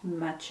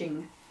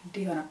matching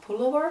Diona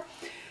pullover.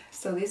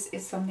 So this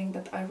is something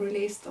that I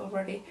released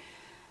already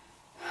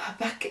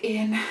back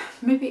in,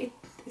 maybe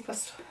it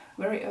was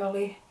very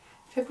early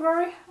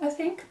February, I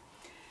think.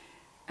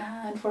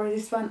 And for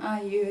this one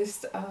I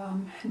used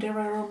the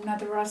Rerum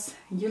Natura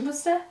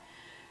Antigone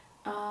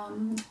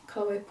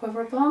colorway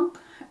Power Blanc,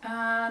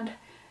 and I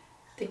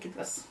think it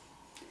was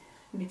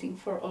Knitting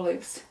for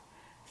Olives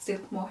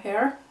silk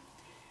mohair.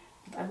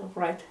 I will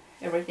write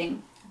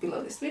everything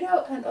below this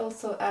video and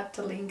also add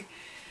the link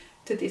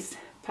to this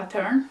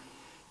pattern.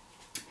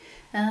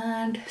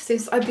 And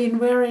since I've been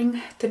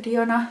wearing the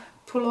Diona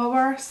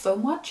pullover so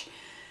much,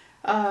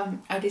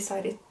 I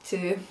decided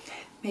to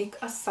make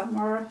a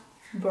summer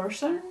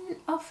version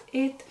of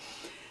it.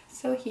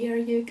 So here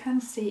you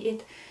can see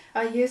it.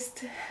 I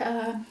used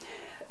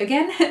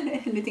again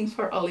Knitting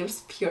for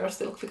Olives pure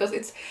silk because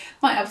it's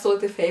my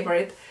absolutely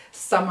favorite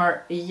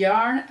summer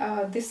yarn.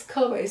 This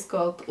colorway is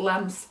called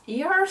Lamb's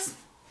Ears.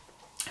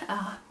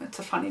 It's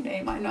a funny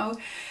name, I know,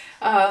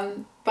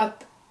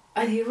 but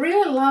I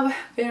really love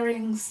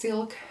wearing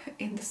silk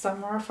in the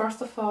summer.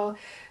 First of all,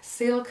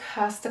 silk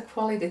has the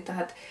quality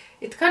that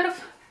it kind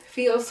of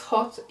feels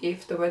hot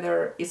if the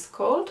weather is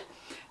cold,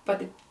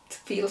 but it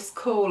feels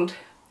cold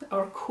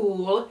or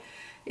cool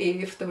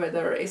if the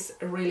weather is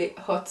really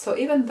hot. So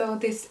even though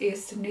this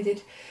is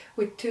knitted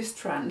with 2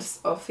 strands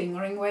of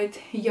fingering weight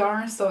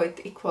yarn, so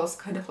it equals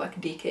kind of like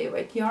DK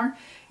weight yarn,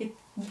 it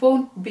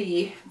won't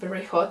be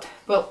very hot.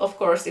 Well, of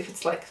course, if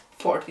it's like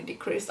 40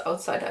 degrees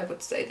outside, I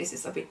would say this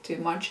is a bit too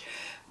much,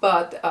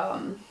 but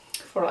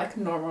for like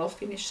normal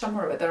Finnish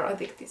summer weather, I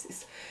think this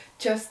is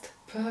just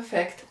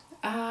perfect.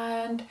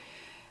 And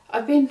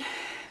I've been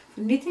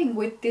knitting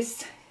with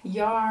this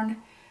yarn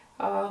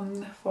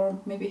for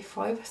maybe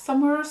 5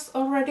 summers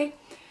already,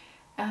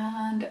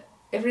 and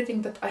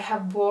everything that I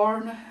have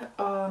worn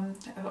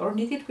or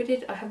knitted with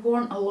it, I have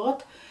worn a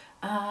lot,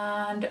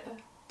 and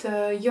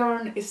the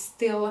yarn is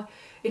still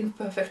in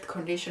perfect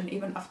condition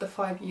even after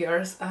 5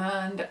 years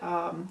and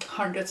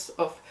hundreds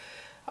of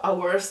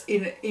hours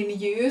in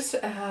use,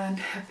 and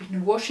have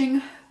been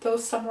washing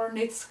those summer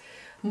knits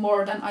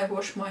more than I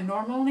wash my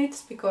normal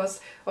knits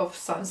because of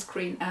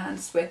sunscreen and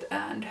sweat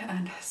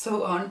and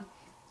so on.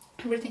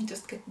 Everything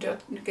just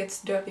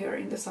gets dirtier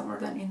in the summer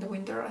than in the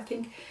winter, I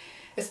think,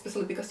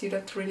 especially because you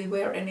don't really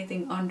wear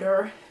anything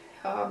under.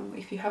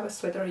 If you have a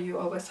sweater, you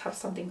always have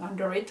something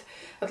under it,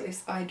 at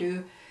least I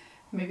do,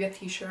 maybe a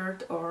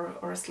t-shirt or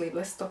a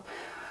sleeveless top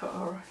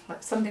or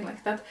like something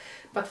like that.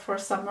 But for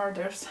summer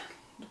there's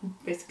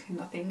basically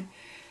nothing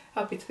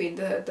between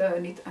the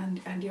knit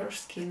and your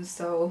skin,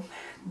 so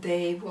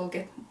they will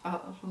get a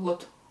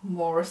lot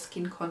more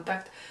skin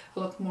contact, a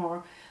lot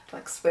more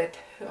like sweat,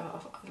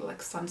 like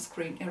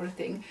sunscreen,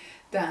 everything,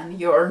 than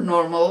your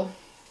normal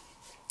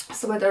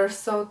sweaters,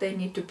 so they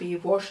need to be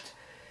washed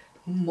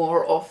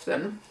more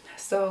often.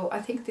 So I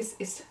think this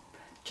is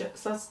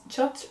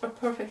just a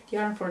perfect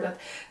yarn for that.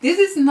 This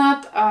is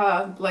not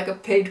like a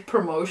paid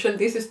promotion,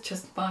 this is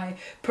just my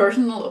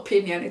personal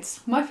opinion.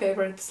 It's my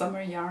favorite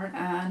summer yarn,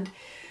 and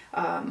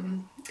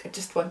I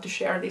just want to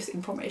share this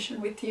information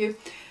with you.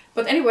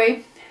 But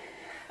anyway,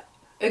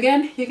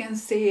 again, you can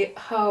see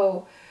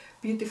how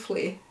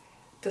beautifully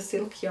the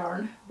silk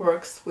yarn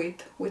works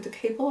with the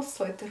cables,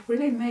 so it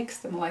really makes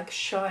them like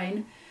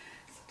shine.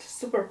 It's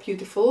super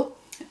beautiful,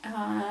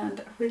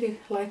 and I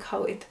really like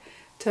how it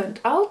turned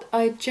out.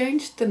 I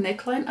changed the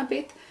neckline a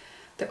bit.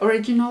 The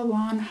original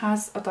one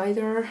has a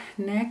tighter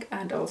neck,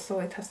 and also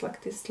it has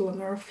like this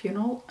longer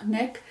funnel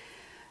neck,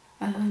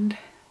 and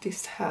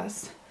this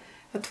has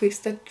a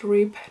twisted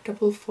rib,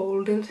 double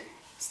folded,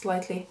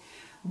 slightly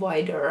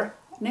wider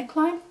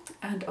neckline,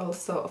 and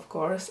also of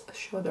course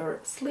shorter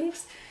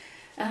sleeves.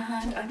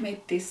 And I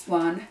made this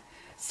one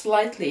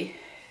slightly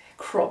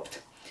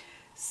cropped,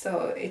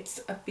 so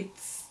it's a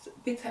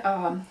bit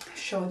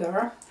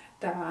shorter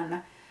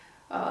than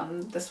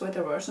the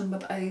sweater version,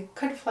 but I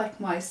kind of like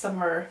my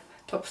summer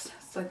tops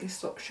slightly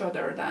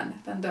shorter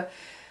than the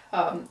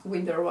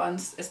winter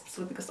ones,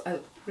 especially because I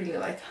really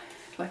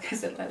like I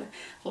said, I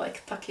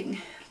like tucking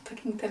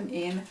them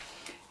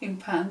in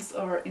pants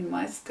or in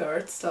my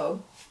skirt.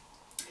 So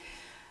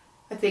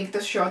I think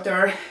the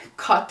shorter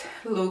cut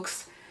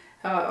looks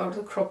or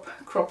the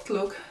cropped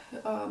look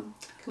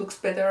looks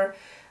better,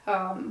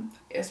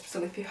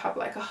 especially if you have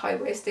like a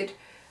high-waisted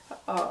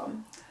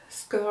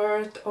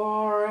skirt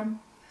or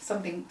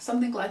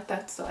something like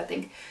that. So I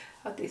think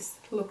this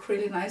look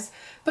really nice.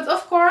 But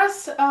of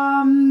course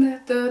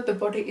the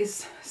body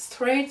is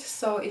straight,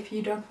 so if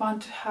you don't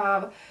want to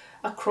have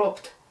a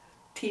cropped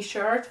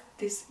t-shirt,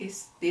 this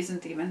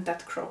isn't even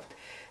that cropped,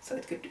 so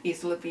it could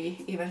easily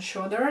be even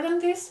shorter than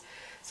this.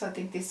 So I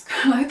think this is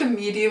kind of like the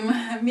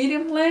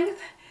medium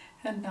length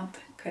and not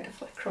kind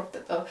of like cropped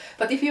at all.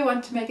 But if you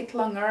want to make it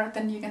longer,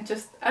 then you can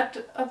just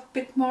add a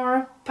bit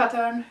more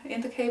pattern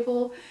in the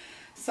cable,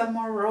 some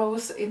more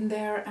rows in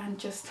there, and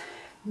just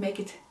make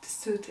it to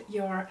suit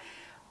your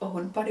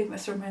own body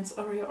measurements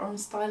or your own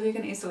style. You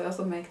can easily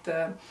also make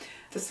the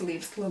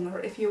sleeves longer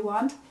if you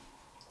want.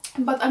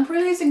 But I'm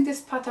releasing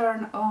this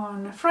pattern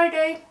on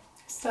Friday,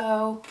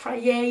 so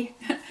Friday.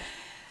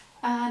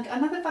 And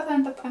another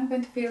pattern that I'm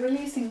going to be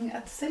releasing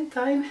at the same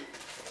time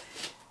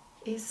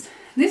is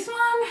this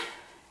one.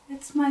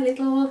 It's my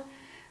little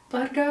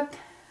Bardot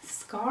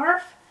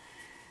scarf.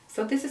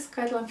 So this is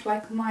kind of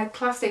like my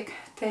classic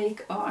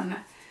take on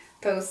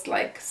those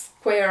like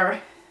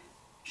square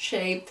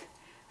shaped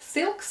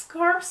silk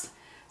scarves.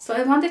 So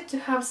I wanted to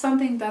have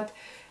something that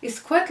is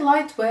quite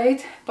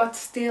lightweight but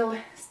still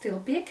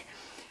big,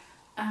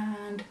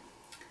 and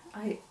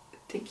I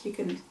think you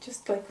can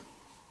just like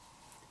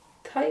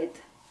tie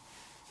it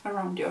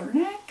around your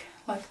neck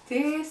like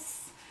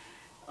this,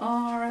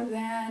 or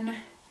then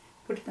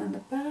put it on the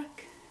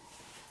back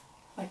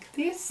like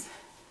this,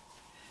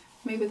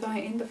 maybe tie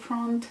in the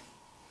front.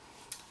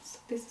 So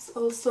this is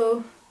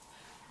also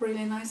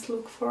really nice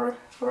look for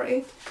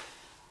it.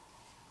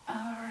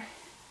 Or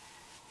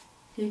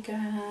you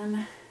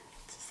can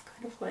just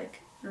kind of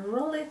like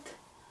roll it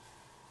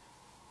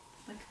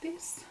like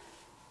this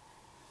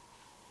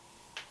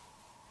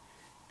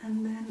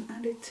and then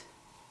add it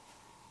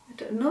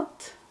with a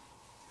knot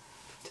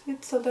to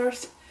it. So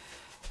there's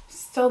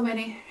so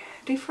many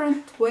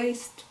different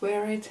ways to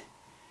wear it,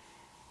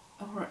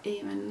 or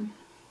even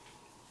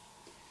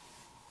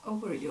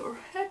over your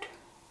head.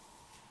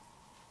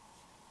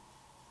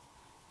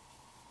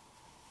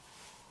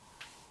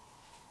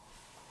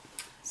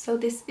 So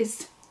this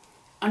is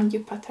a new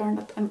pattern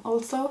that I'm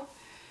also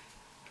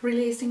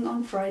releasing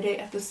on Friday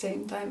at the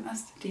same time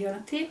as the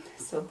Diona Tee.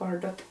 So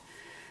Bardot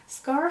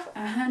scarf,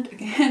 and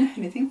again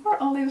knitting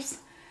for olives,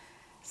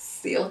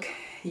 silk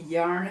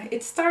yarn.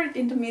 It started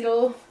in the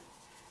middle,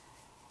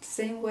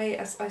 same way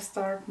as I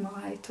start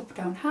my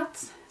top-down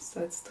hats.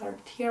 So it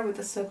started here with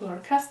a circular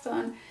cast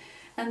on,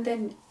 and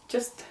then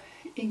just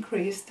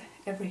increased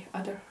every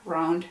other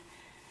round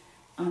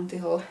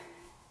until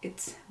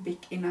it's big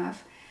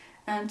enough.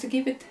 And to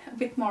keep it a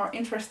bit more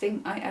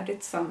interesting, I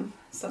added some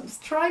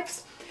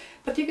stripes,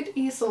 but you could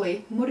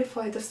easily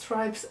modify the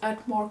stripes,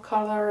 add more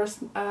colors,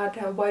 add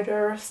a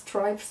wider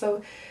stripes.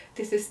 So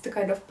this is the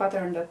kind of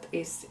pattern that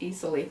is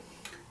easily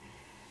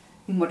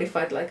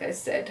modified. Like I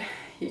said,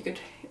 you could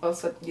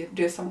also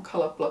do some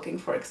color blocking.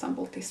 For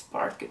example, this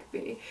part could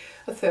be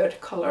a third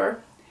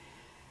color.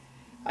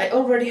 I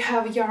already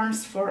have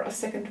yarns for a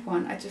second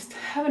one, I just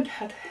haven't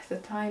had the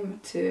time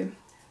to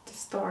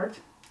start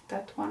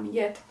that one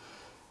yet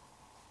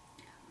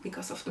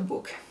because of the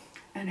book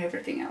and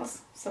everything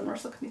else, summer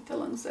sock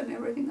knit-alongs and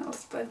everything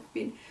else that I've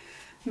been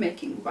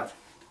making. But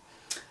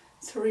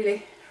it's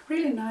really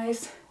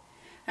nice,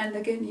 and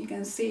again you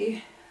can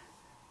see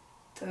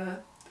the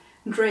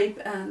drape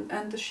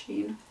and the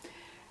sheen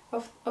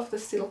of the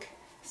silk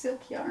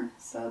yarn.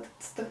 So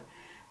that's the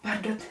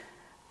Bardot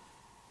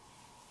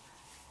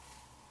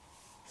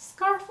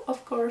scarf,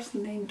 of course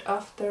named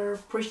after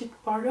Brigitte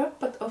Bardot,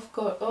 but of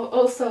course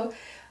also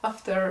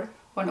after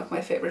one of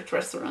my favorite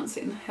restaurants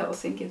in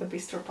Helsinki, the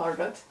Bistro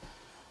Bardot.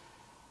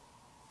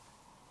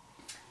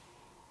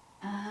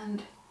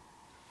 And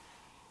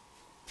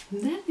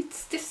then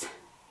it's this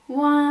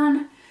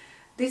one.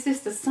 This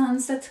is the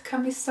sunset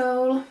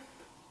camisole.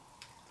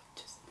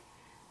 Just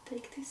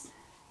take this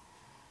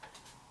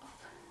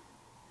off.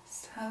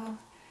 So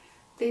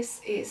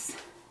this is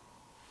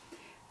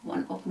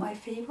one of my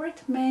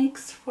favorite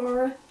makes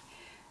for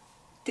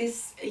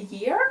this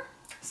year.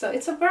 So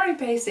it's a very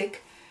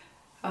basic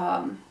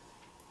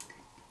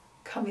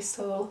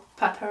camisole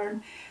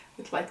pattern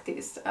with like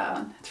these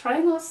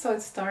triangles. So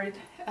it started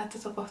at the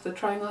top of the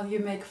triangle. You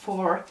make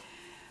four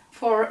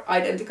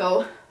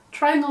identical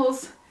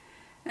triangles,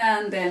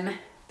 and then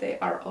they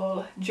are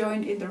all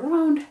joined in the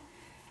round.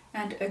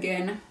 And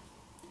again,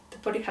 the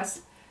body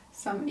has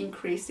some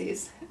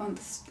increases on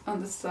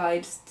the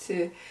sides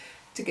to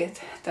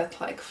get that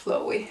like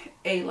flowy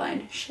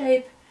A-line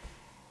shape,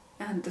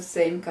 and the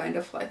same kind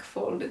of like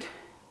folded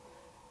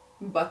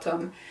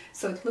bottom.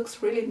 So it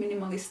looks really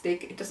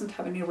minimalistic. It doesn't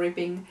have any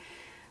ribbing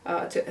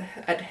to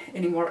add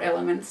any more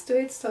elements to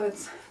it, so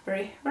it's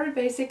very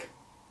basic.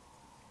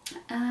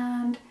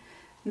 And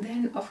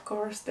then of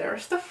course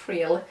there's the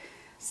frill.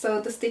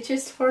 So the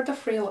stitches for the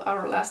frill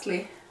are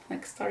lastly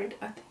like started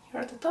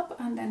here at the top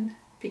and then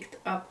picked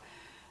up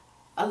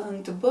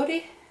along the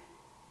body,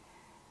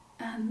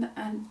 and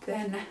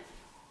then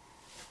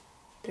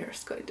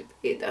there's going to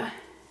be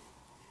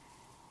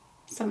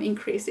some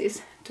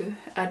increases to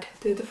add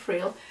to the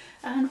frill.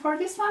 And for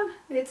this one,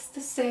 it's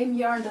the same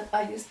yarn that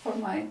I used for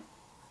my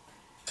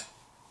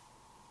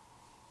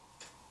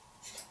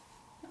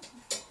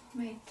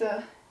made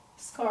the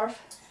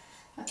scarf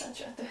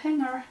attached at the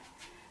hanger.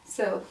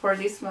 So for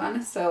this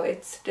one, so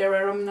it's the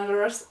Rerum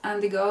Natura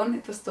Antigone.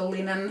 It was the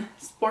linen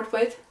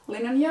sportweight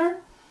linen yarn,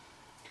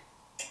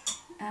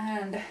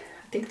 and I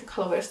think the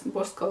colorway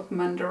was called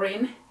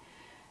Mandarin.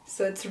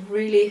 So it's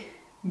really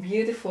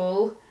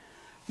beautiful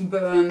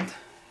burnt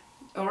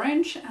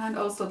orange, and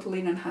also the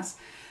linen has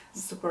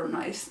super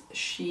nice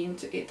sheen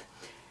to it.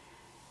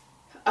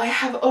 I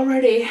have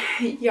already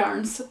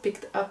yarns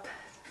picked up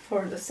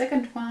for the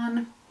second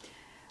one.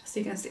 As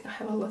you can see, I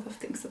have a lot of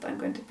things that I'm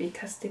going to be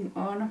casting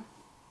on.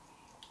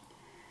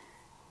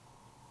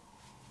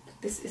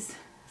 This is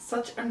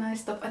such a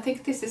nice top. I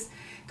think this is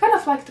kind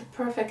of like the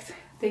perfect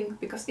thing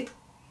because it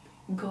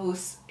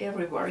goes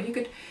everywhere. You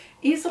could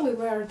easily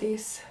wear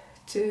this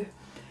to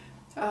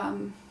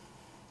kind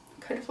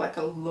of like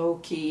a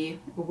low-key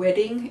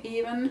wedding,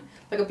 even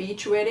like a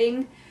beach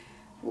wedding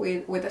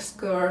with a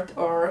skirt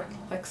or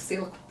like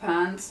silk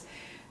pants.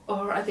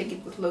 Or I think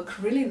it would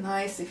look really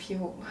nice if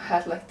you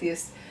had like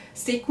these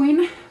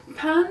sequin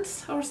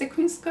pants or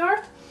sequin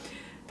skirt.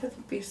 That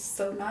would be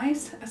so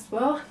nice as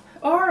well.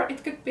 Or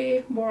it could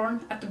be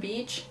worn at the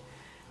beach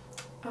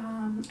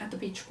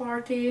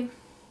party,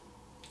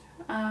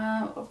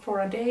 for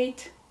a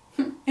date,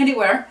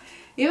 anywhere,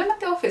 even at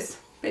the office,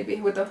 maybe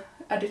with a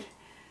added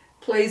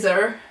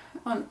blazer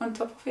on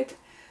top of it.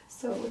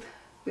 So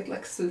with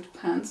like suit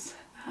pants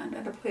and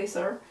a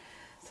blazer.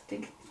 So I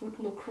think it would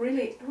look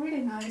really,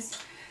 really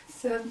nice.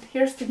 So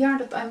here's the yarn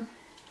that I'm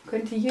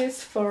going to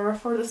use for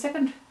the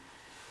second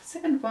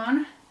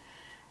one.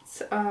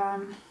 It's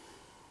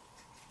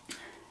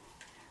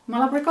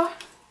Malabrigo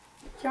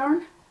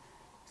yarn,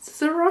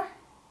 Zero,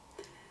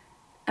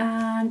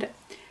 and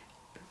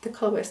the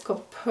colorway is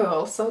called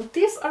Pearl. So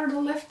these are the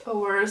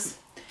leftovers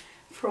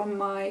from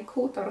my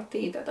Kaarina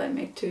Tee that I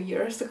made 2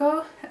 years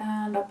ago,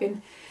 and I've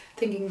been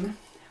thinking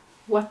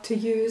what to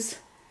use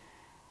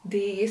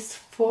these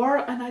for,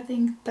 and I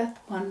think that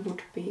one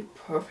would be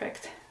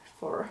perfect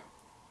for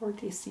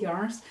these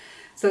yarns.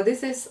 So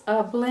this is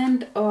a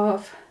blend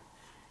of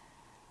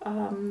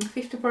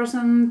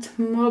 50%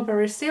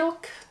 mulberry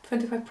silk,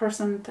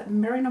 25%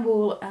 merino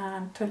wool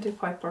and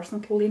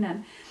 25%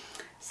 linen.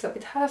 So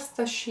it has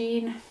the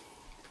sheen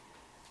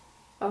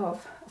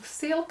of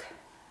silk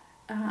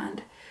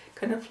and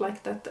kind of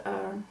like that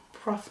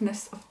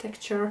roughness of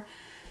texture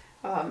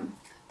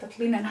that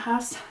linen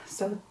has,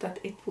 so that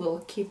it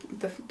will keep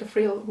the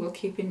frill will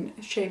keep in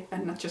shape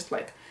and not just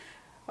like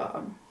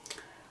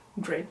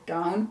drape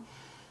down.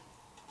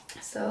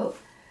 So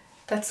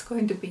that's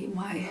going to be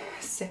my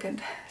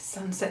second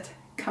sunset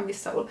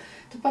camisole.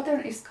 The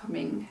pattern is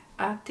coming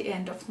at the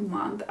end of the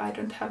month. I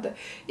don't have the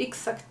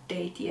exact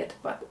date yet,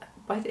 but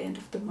by the end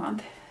of the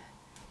month.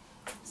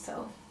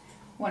 So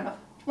one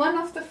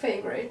of the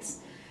favorites,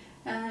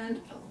 and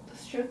I'll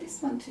show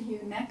this one to you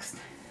next.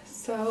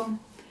 So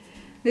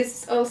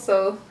this is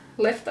also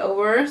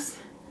leftovers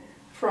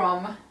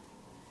from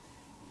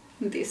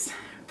this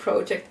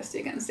project. As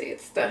you can see,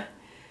 it's the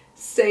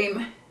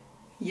same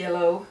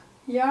yellow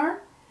yarn.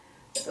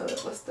 So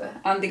it was the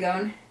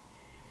Antigone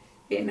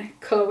in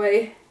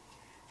colorway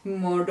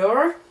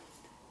Mordore,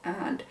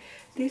 and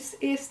this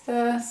is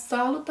the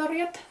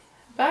Salutariet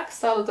bag.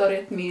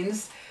 Salutariet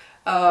means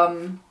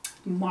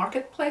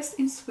marketplace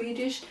in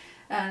Swedish,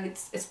 and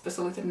it's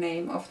especially the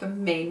name of the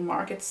main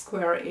market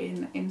square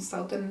in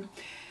southern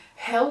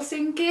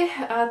Helsinki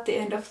at the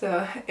end of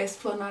the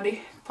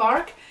Esplanade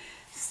Park.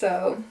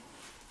 So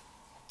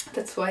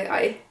that's why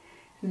I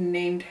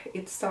named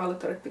it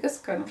Salutariet, because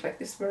it's kind of like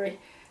this very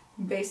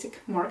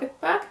basic market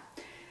bag.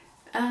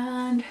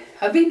 And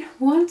I've been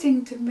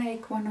wanting to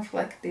make one of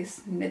like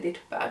these knitted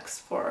bags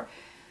for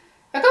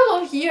a couple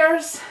of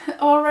years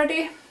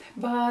already,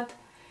 but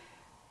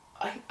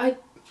I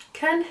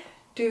can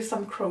do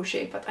some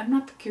crochet, but I'm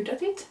not good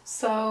at it.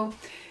 So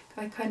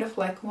I kind of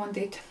like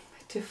wanted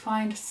to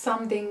find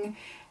something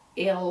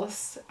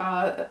else,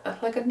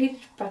 like a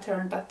knitted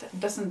pattern that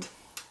doesn't,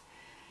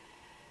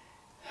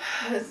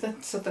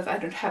 so that I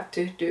don't have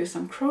to do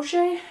some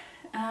crochet.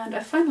 And I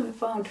finally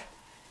found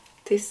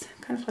this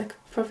kind of like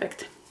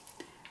perfect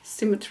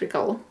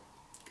symmetrical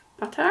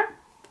pattern.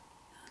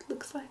 It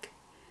looks like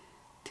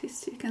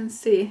this, you can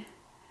see.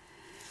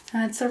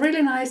 And it's a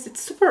really nice,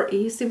 it's super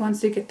easy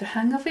once you get the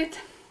hang of it.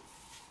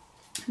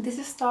 This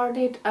is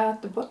started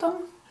at the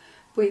bottom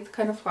with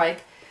kind of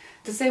like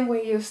the same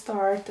way you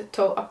start the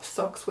toe up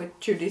socks with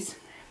Judy's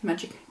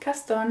Magic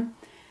Cast On,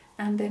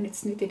 and then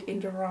it's knitted in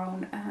the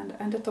round,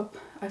 and the top,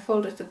 I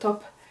folded the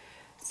top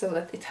so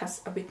that it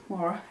has a bit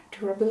more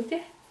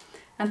durability.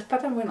 And the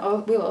pattern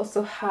will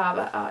also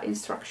have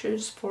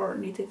instructions for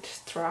knitted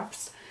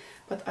straps,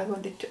 but I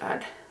wanted to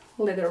add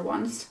leather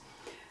ones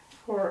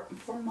for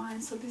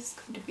mine. So this is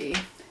going to be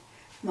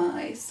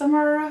my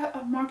summer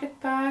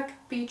market bag,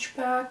 beach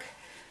bag,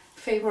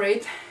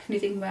 favorite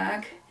knitting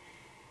bag.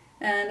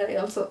 And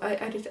I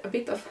added a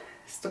bit of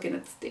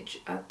stockinette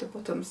stitch at the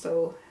bottom,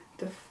 so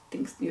the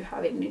things you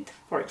have in it,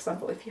 for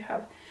example, if you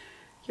have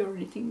your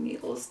knitting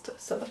needles,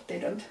 so that they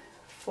don't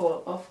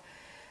fall off.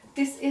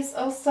 This is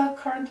also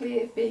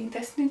currently being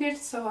test knitted,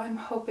 so I'm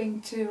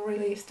hoping to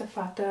release the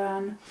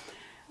pattern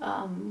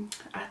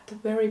at the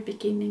very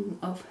beginning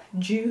of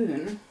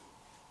June.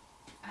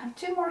 I have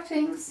 2 more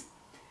things,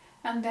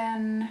 and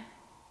then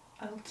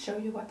I'll show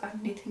you what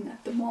I'm knitting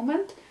at the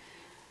moment.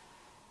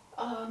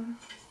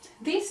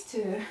 These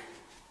two.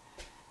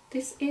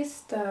 This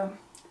is the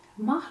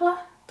Mahla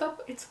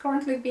top. It's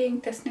currently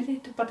being test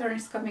knitted. The pattern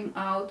is coming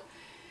out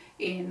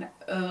in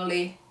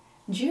early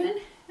June.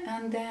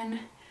 And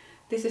then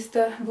this is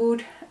the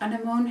Wood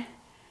Anemone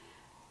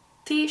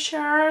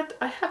t-shirt.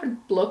 I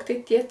haven't blocked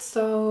it yet,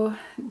 so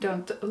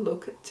don't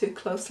look too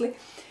closely.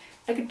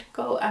 I could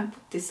go and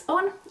put this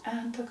on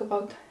and talk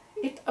about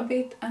it a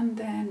bit, and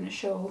then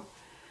show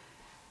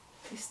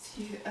this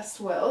to you as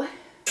well.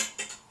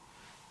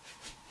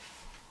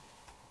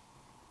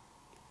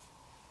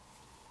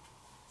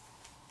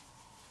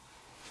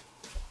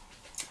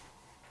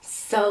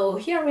 So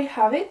here we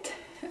have it,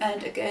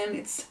 and again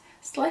it's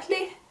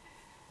slightly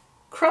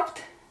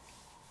cropped,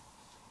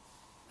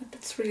 but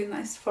that's really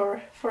nice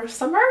for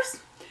summers.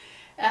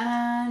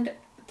 And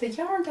the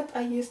yarn that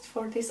I used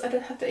for this, I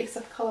don't have the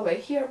exact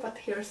colorway here, but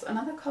here's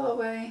another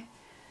colorway.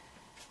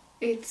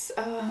 It's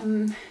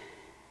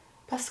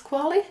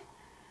Pasquale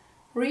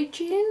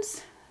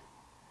Regions.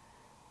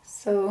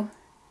 So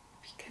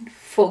if you can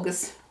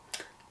focus,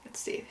 let's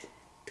see if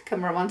the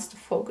camera wants to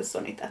focus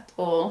on it at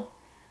all.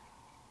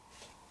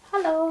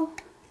 Hello.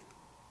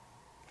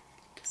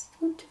 Doesn't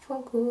want to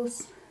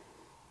focus.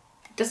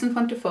 It doesn't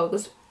want to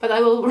focus, but I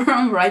will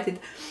write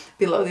it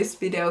below this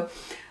video.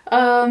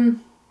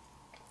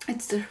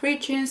 It's the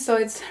region, so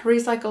it's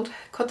recycled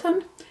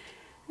cotton,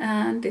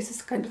 and this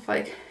is kind of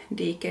like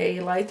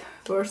DK light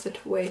worsted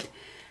weight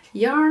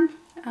yarn,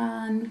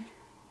 and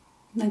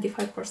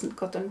 95%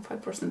 cotton,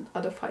 5%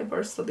 other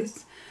fibers. So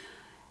this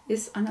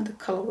is another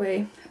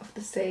colorway of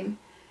the same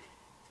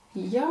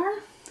yarn,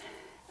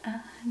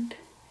 and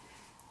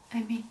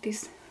I made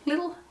this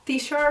little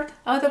t-shirt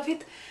out of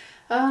it.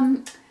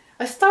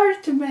 I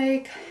started to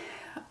make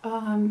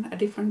a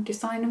different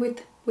design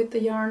with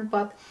the yarn,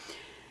 but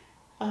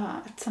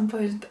at some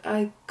point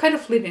I kind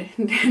of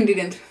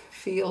didn't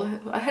feel,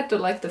 I had to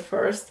like the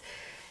first,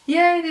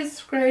 yeah, this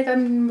is great,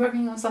 I'm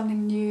working on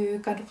something new,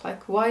 kind of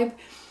like vibe,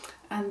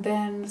 and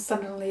then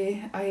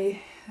suddenly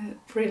I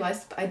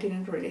realized that I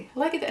didn't really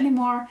like it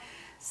anymore.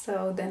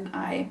 So then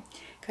I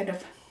kind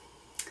of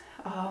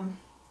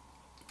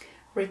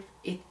ripped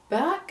it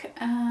back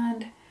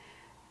and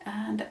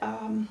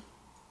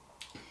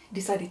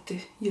decided to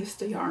use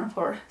the yarn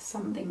for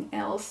something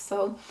else.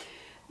 So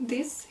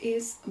this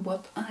is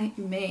what I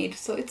made.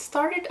 So it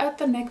started at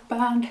the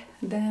neckband,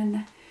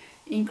 then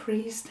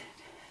increased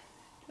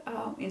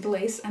in the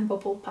lace and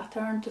bubble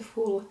pattern to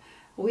full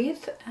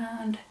width,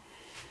 and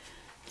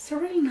it's a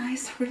really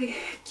nice, really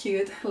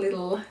cute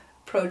little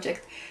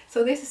project.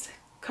 So this is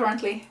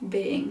currently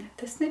being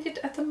test knitted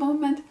at the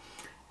moment,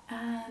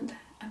 and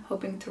I'm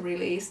hoping to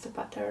release the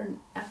pattern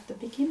at the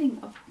beginning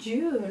of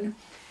June.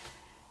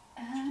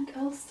 And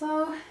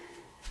also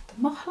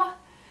the mahla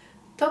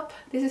top.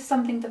 This is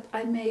something that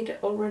I made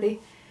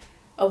already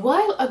a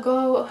while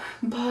ago,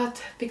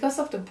 but because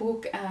of the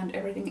book and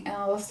everything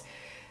else,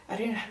 I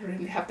didn't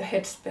really have the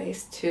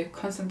headspace to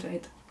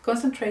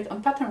concentrate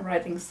on pattern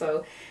writing,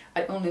 so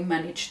I only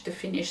managed to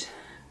finish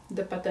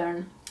the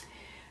pattern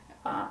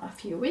a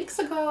few weeks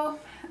ago,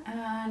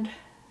 and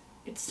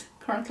it's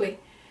currently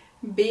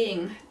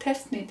being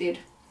test knitted.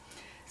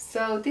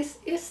 So this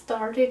is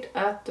started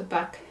at the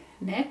back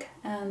neck,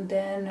 and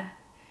then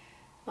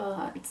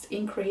it's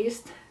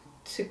increased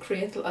to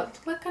create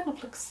like kind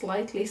of like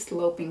slightly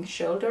sloping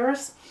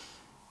shoulders,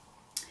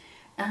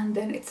 and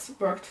then it's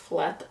worked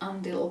flat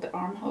until the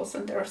armholes,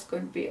 and there's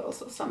going to be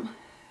also some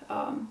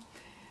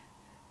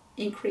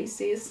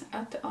increases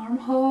at the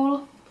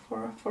armhole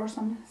for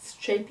some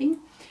shaping,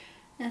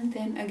 and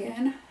then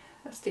again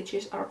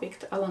stitches are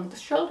picked along the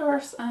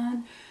shoulders,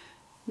 and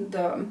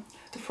the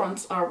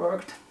fronts are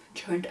worked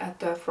joined at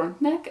the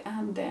front neck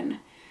and then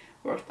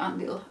worked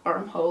until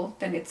armhole.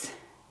 Then it's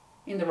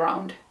in the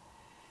round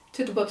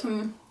to the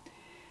bottom,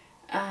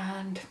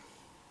 and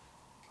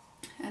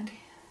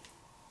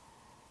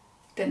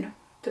then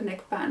the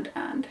neckband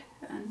and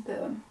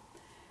the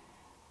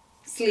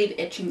sleeve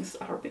edgings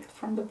are picked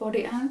from the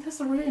body, and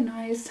there's a really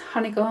nice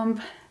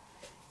honeycomb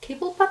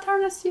cable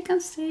pattern, as you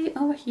can see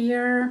over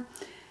here,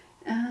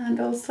 and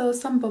also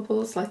some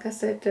bubbles. Like I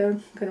said, they're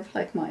kind of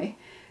like my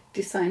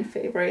design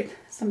favorite.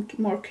 Some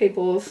more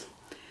cables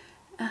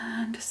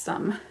and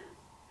some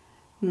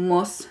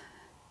moss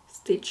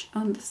stitch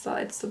on the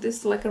side. So this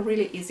is like a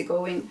really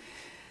easygoing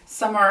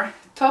summer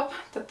top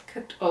that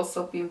could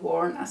also be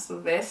worn as a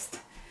vest.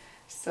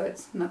 So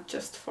it's not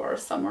just for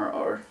summer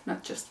or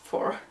not just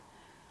for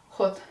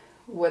hot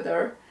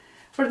weather.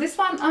 For this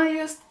one I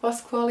used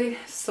Pasquale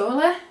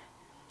Sole,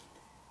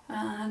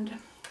 and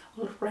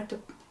I'll write the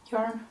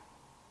yarn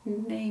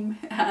name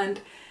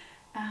and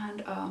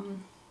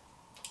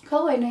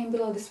colorway name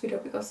below this video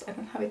because I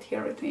don't have it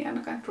here with me and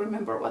I can't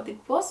remember what it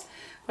was,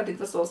 but it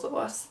was also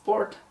a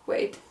sport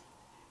weight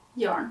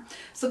yarn.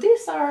 So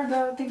these are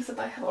the things that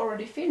I have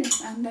already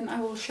finished, and then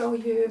I will show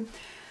you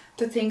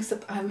the things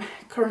that I'm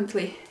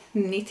currently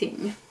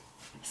knitting.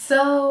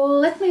 So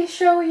let me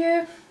show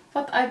you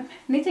what I'm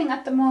knitting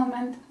at the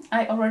moment.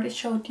 I already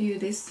showed you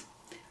this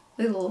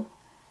little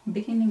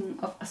beginning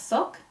of a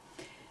sock,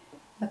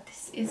 but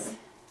this is,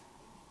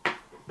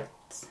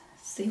 let's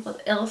see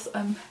what else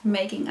I'm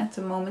making at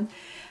the moment.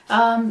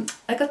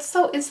 I got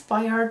so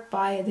inspired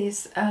by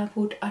this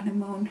wood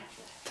anemone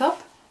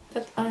top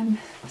that I'm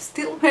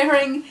still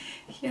wearing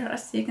here,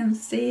 as you can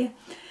see,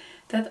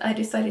 that I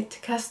decided to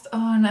cast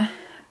on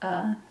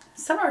a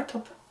summer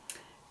top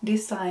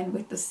design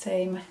with the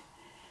same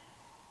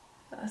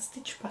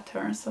stitch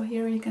pattern. So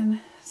here you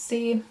can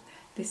see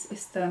this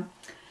is the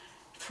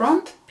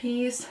front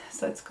piece,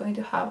 so it's going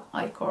to have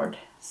I-cord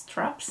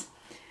straps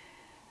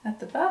at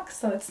the back,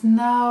 so it's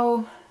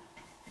now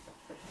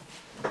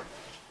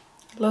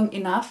long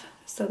enough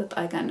so that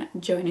I can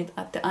join it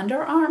at the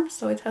underarm.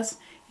 So it has,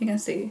 you can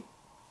see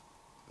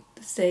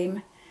the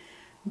same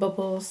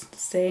bubbles, the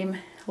same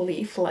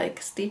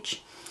leaf-like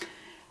stitch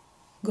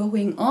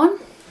going on.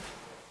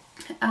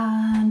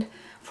 And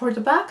for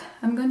the back,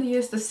 I'm going to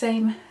use the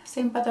same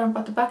pattern,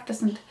 but the back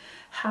doesn't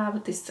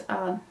have this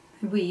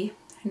V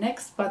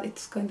necks, but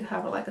it's going to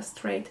have like a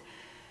straight,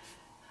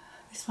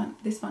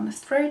 this one is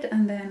straight,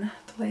 and then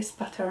the lace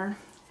pattern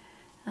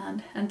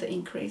and the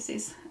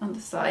increases on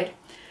the side.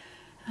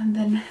 And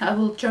then I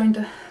will join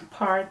the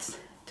parts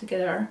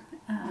together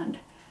and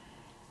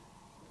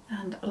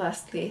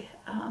lastly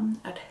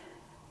add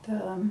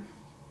the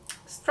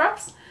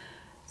straps.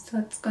 So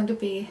it's going to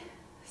be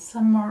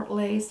some more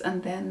lace,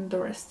 and then the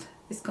rest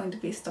is going to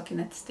be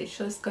stockinette stitch.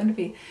 So it's going to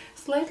be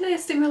slightly a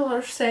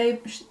similar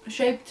shape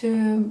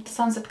to the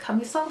sunset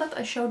camisole that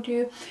I showed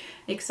you,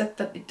 except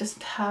that it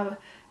doesn't have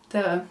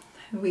the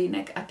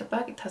V-neck at the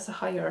back. It has a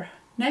higher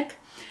neck,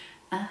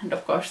 and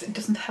of course it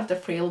doesn't have the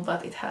frill,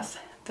 but it has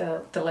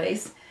the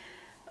lace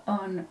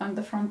on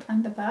the front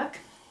and the back.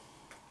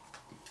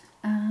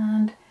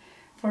 And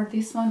for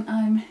this one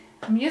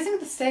I'm using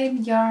the same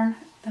yarn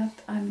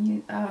that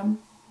I'm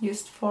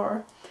used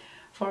for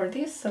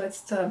this, so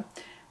it's the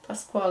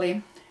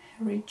Pasquale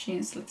Red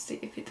Jeans. Let's see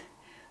if it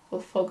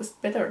will focus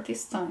better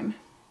this time.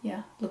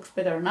 Yeah, looks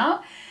better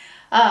now.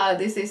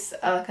 This is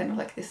kind of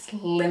like this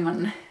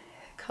lemon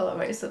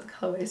colorway, so the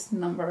colorway is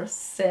number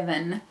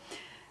 7.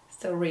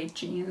 So Red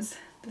Jeans,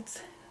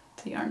 that's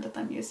the yarn that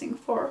I'm using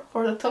for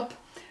the top,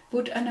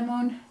 wood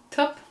anemone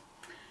top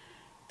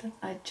that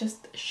I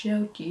just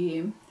showed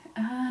you.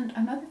 And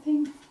another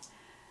thing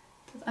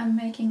that I'm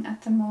making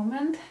at the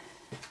moment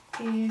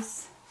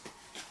is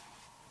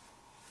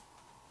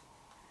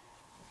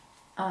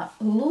a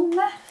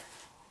Lumme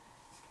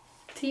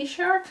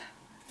t-shirt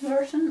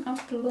version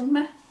of the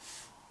Lumme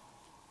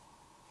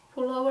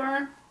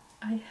pullover.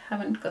 I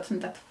haven't gotten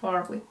that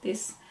far with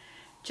this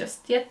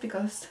just yet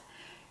because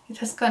it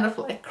has kind of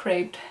like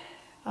craved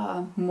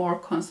more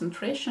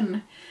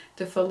concentration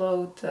to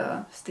follow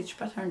the stitch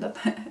pattern that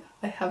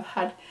I have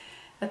had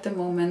at the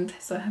moment.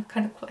 So I have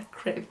kind of like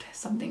craved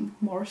something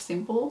more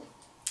simple,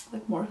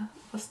 like more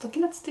of a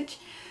stockinette stitch.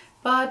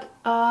 But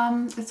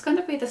it's going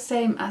to be the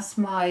same as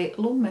my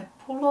Lumme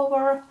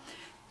pullover,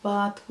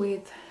 but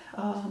with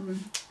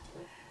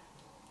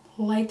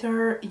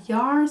lighter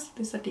yarns.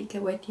 This is a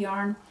DK weight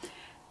yarn,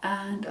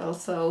 and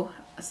also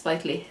a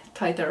slightly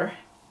tighter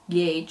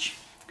gauge.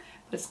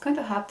 But it's going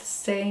to have the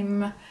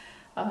same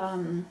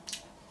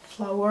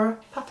flower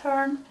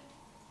pattern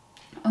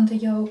on the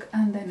yoke,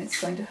 and then it's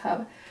going to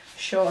have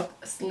short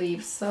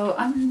sleeves. So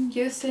I'm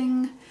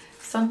using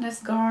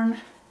Sandnes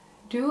Garn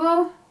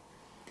Duo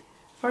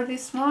for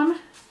this one,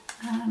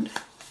 and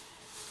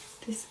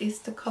this is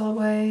the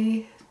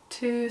colorway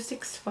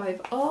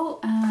 2650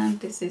 and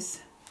this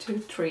is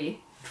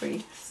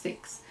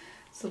 2336.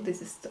 So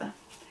this is the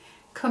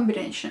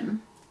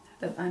combination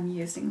that I'm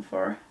using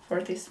for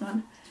this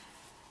one.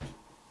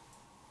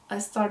 I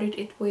started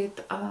it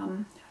with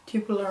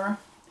tubular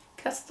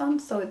cast on,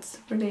 so it's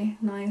really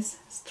nice,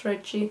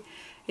 stretchy.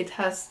 It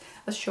has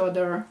a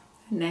shorter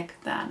neck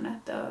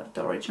than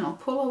the original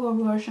pullover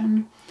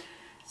version,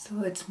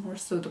 so it's more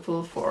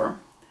suitable for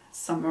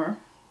summer.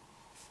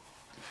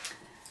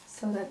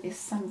 So that is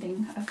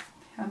something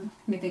I'm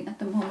knitting at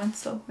the moment,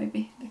 so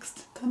maybe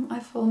next time I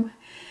film,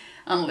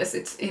 unless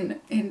it's in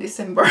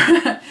December.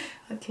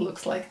 It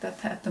looks like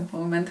that at the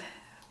moment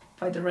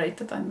by the rate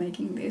that I'm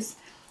making these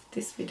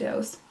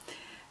videos.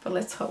 But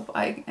let's hope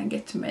I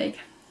get to make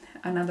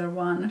another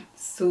one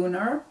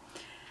sooner.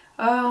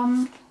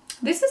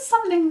 This is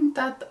something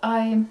that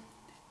I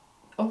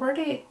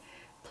already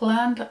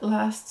planned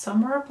last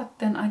summer, but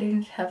then I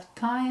didn't have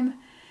time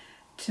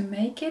to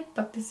make it.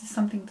 But this is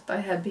something that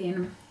I have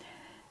been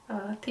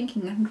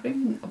thinking and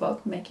dreaming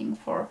about making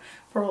for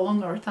a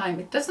longer time.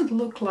 It doesn't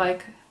look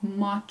like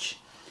much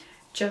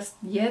just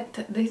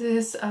yet. This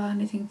is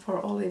Knitting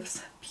for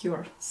Olive's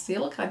Pure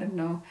Silk. I don't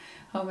know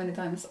how many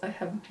times I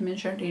have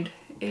mentioned it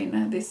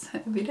in this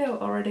video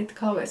already. The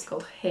color is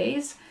called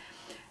Haze,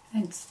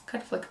 and it's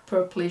kind of like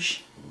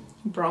purplish,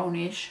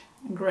 brownish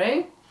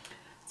grey.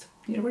 It's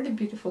a really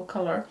beautiful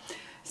color.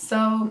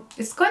 So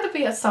it's going to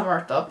be a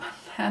summer top,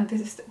 and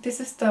this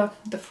is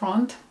the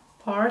front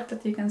part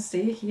that you can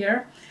see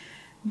here,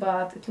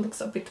 but it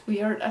looks a bit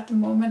weird at the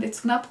moment.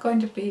 It's not going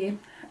to be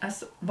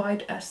as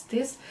wide as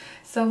this.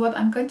 So what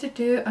I'm going to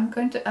do, I'm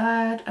going to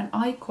add an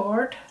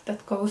I-cord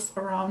that goes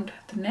around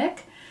the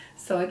neck,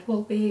 so it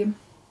will be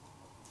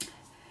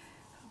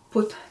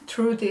put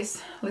through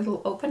this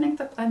little opening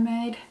that I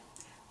made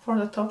for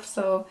the top.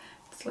 So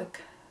it's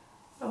like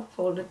a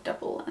folded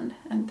double,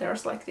 and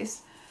there's like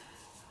this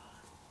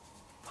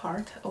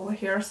part over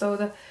here. So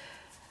the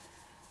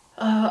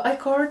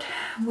I-cord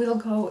will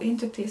go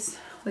into this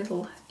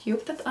little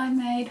tube that I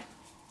made.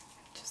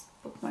 Just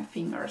put my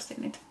fingers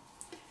in it,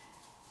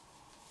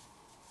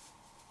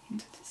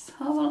 into this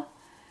hole,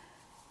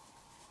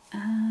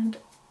 and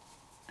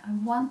I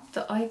want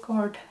the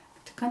I-cord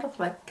to kind of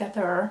like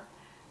gather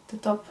the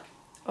top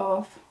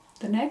of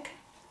the neck,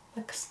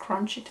 like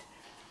scrunch it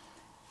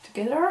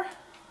together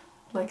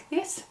like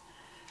this.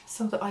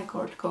 So the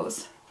I-cord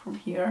goes from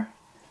here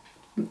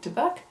to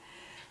back.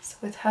 So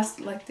it has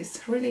like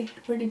this really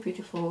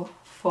beautiful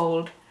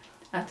fold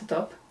at the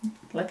top.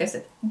 Like I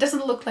said, it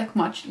doesn't look like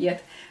much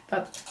yet,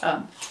 but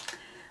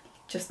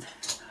just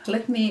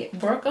let me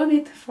work on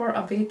it for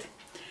a bit,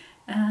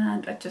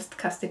 and I just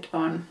cast it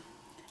on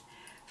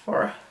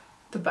for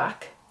the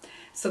back.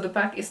 So the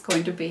back is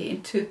going to be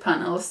in 2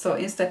 panels, so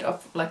instead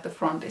of like the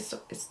front is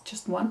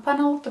just 1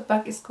 panel, the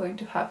back is going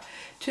to have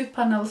 2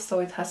 panels, so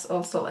it has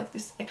also like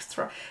this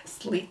extra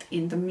slit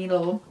in the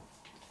middle,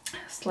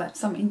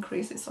 some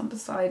increases on the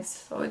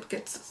sides, so it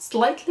gets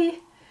slightly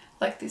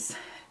like this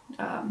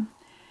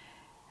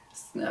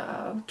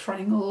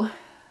triangle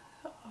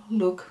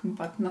look,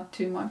 but not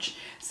too much,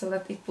 so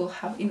that it will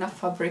have enough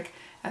fabric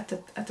at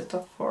the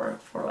top for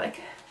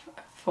like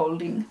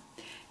folding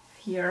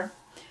here,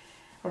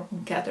 or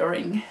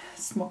gathering,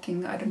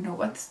 smocking, I don't know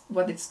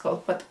what it's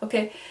called, but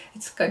okay,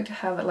 it's going to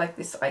have like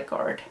this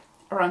I-cord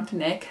around the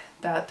neck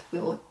that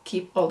will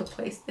keep all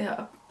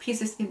the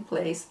pieces in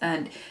place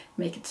and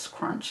make it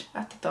scrunch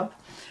at the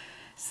top.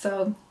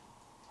 So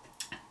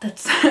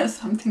that's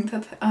something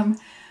that I'm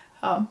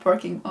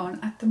working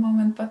on at the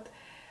moment, but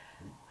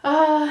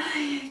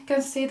you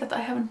can see that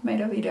I haven't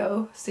made a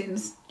video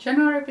since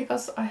January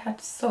because I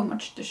had so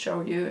much to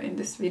show you in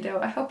this video.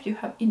 I hope you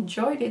have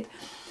enjoyed it,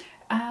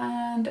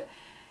 and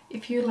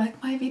if you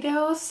like my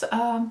videos,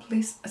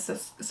 please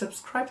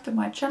subscribe to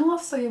my channel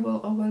so you will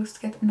always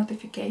get a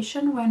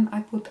notification when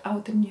I put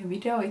out a new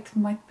video. It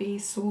might be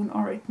soon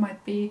or it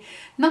might be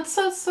not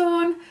so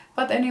soon,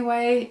 but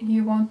anyway,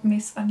 you won't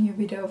miss a new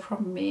video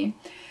from me.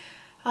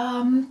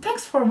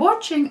 Thanks for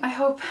watching. I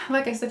hope,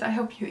 like I said, I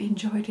hope you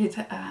enjoyed it,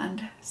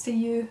 and see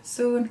you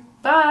soon.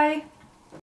 Bye!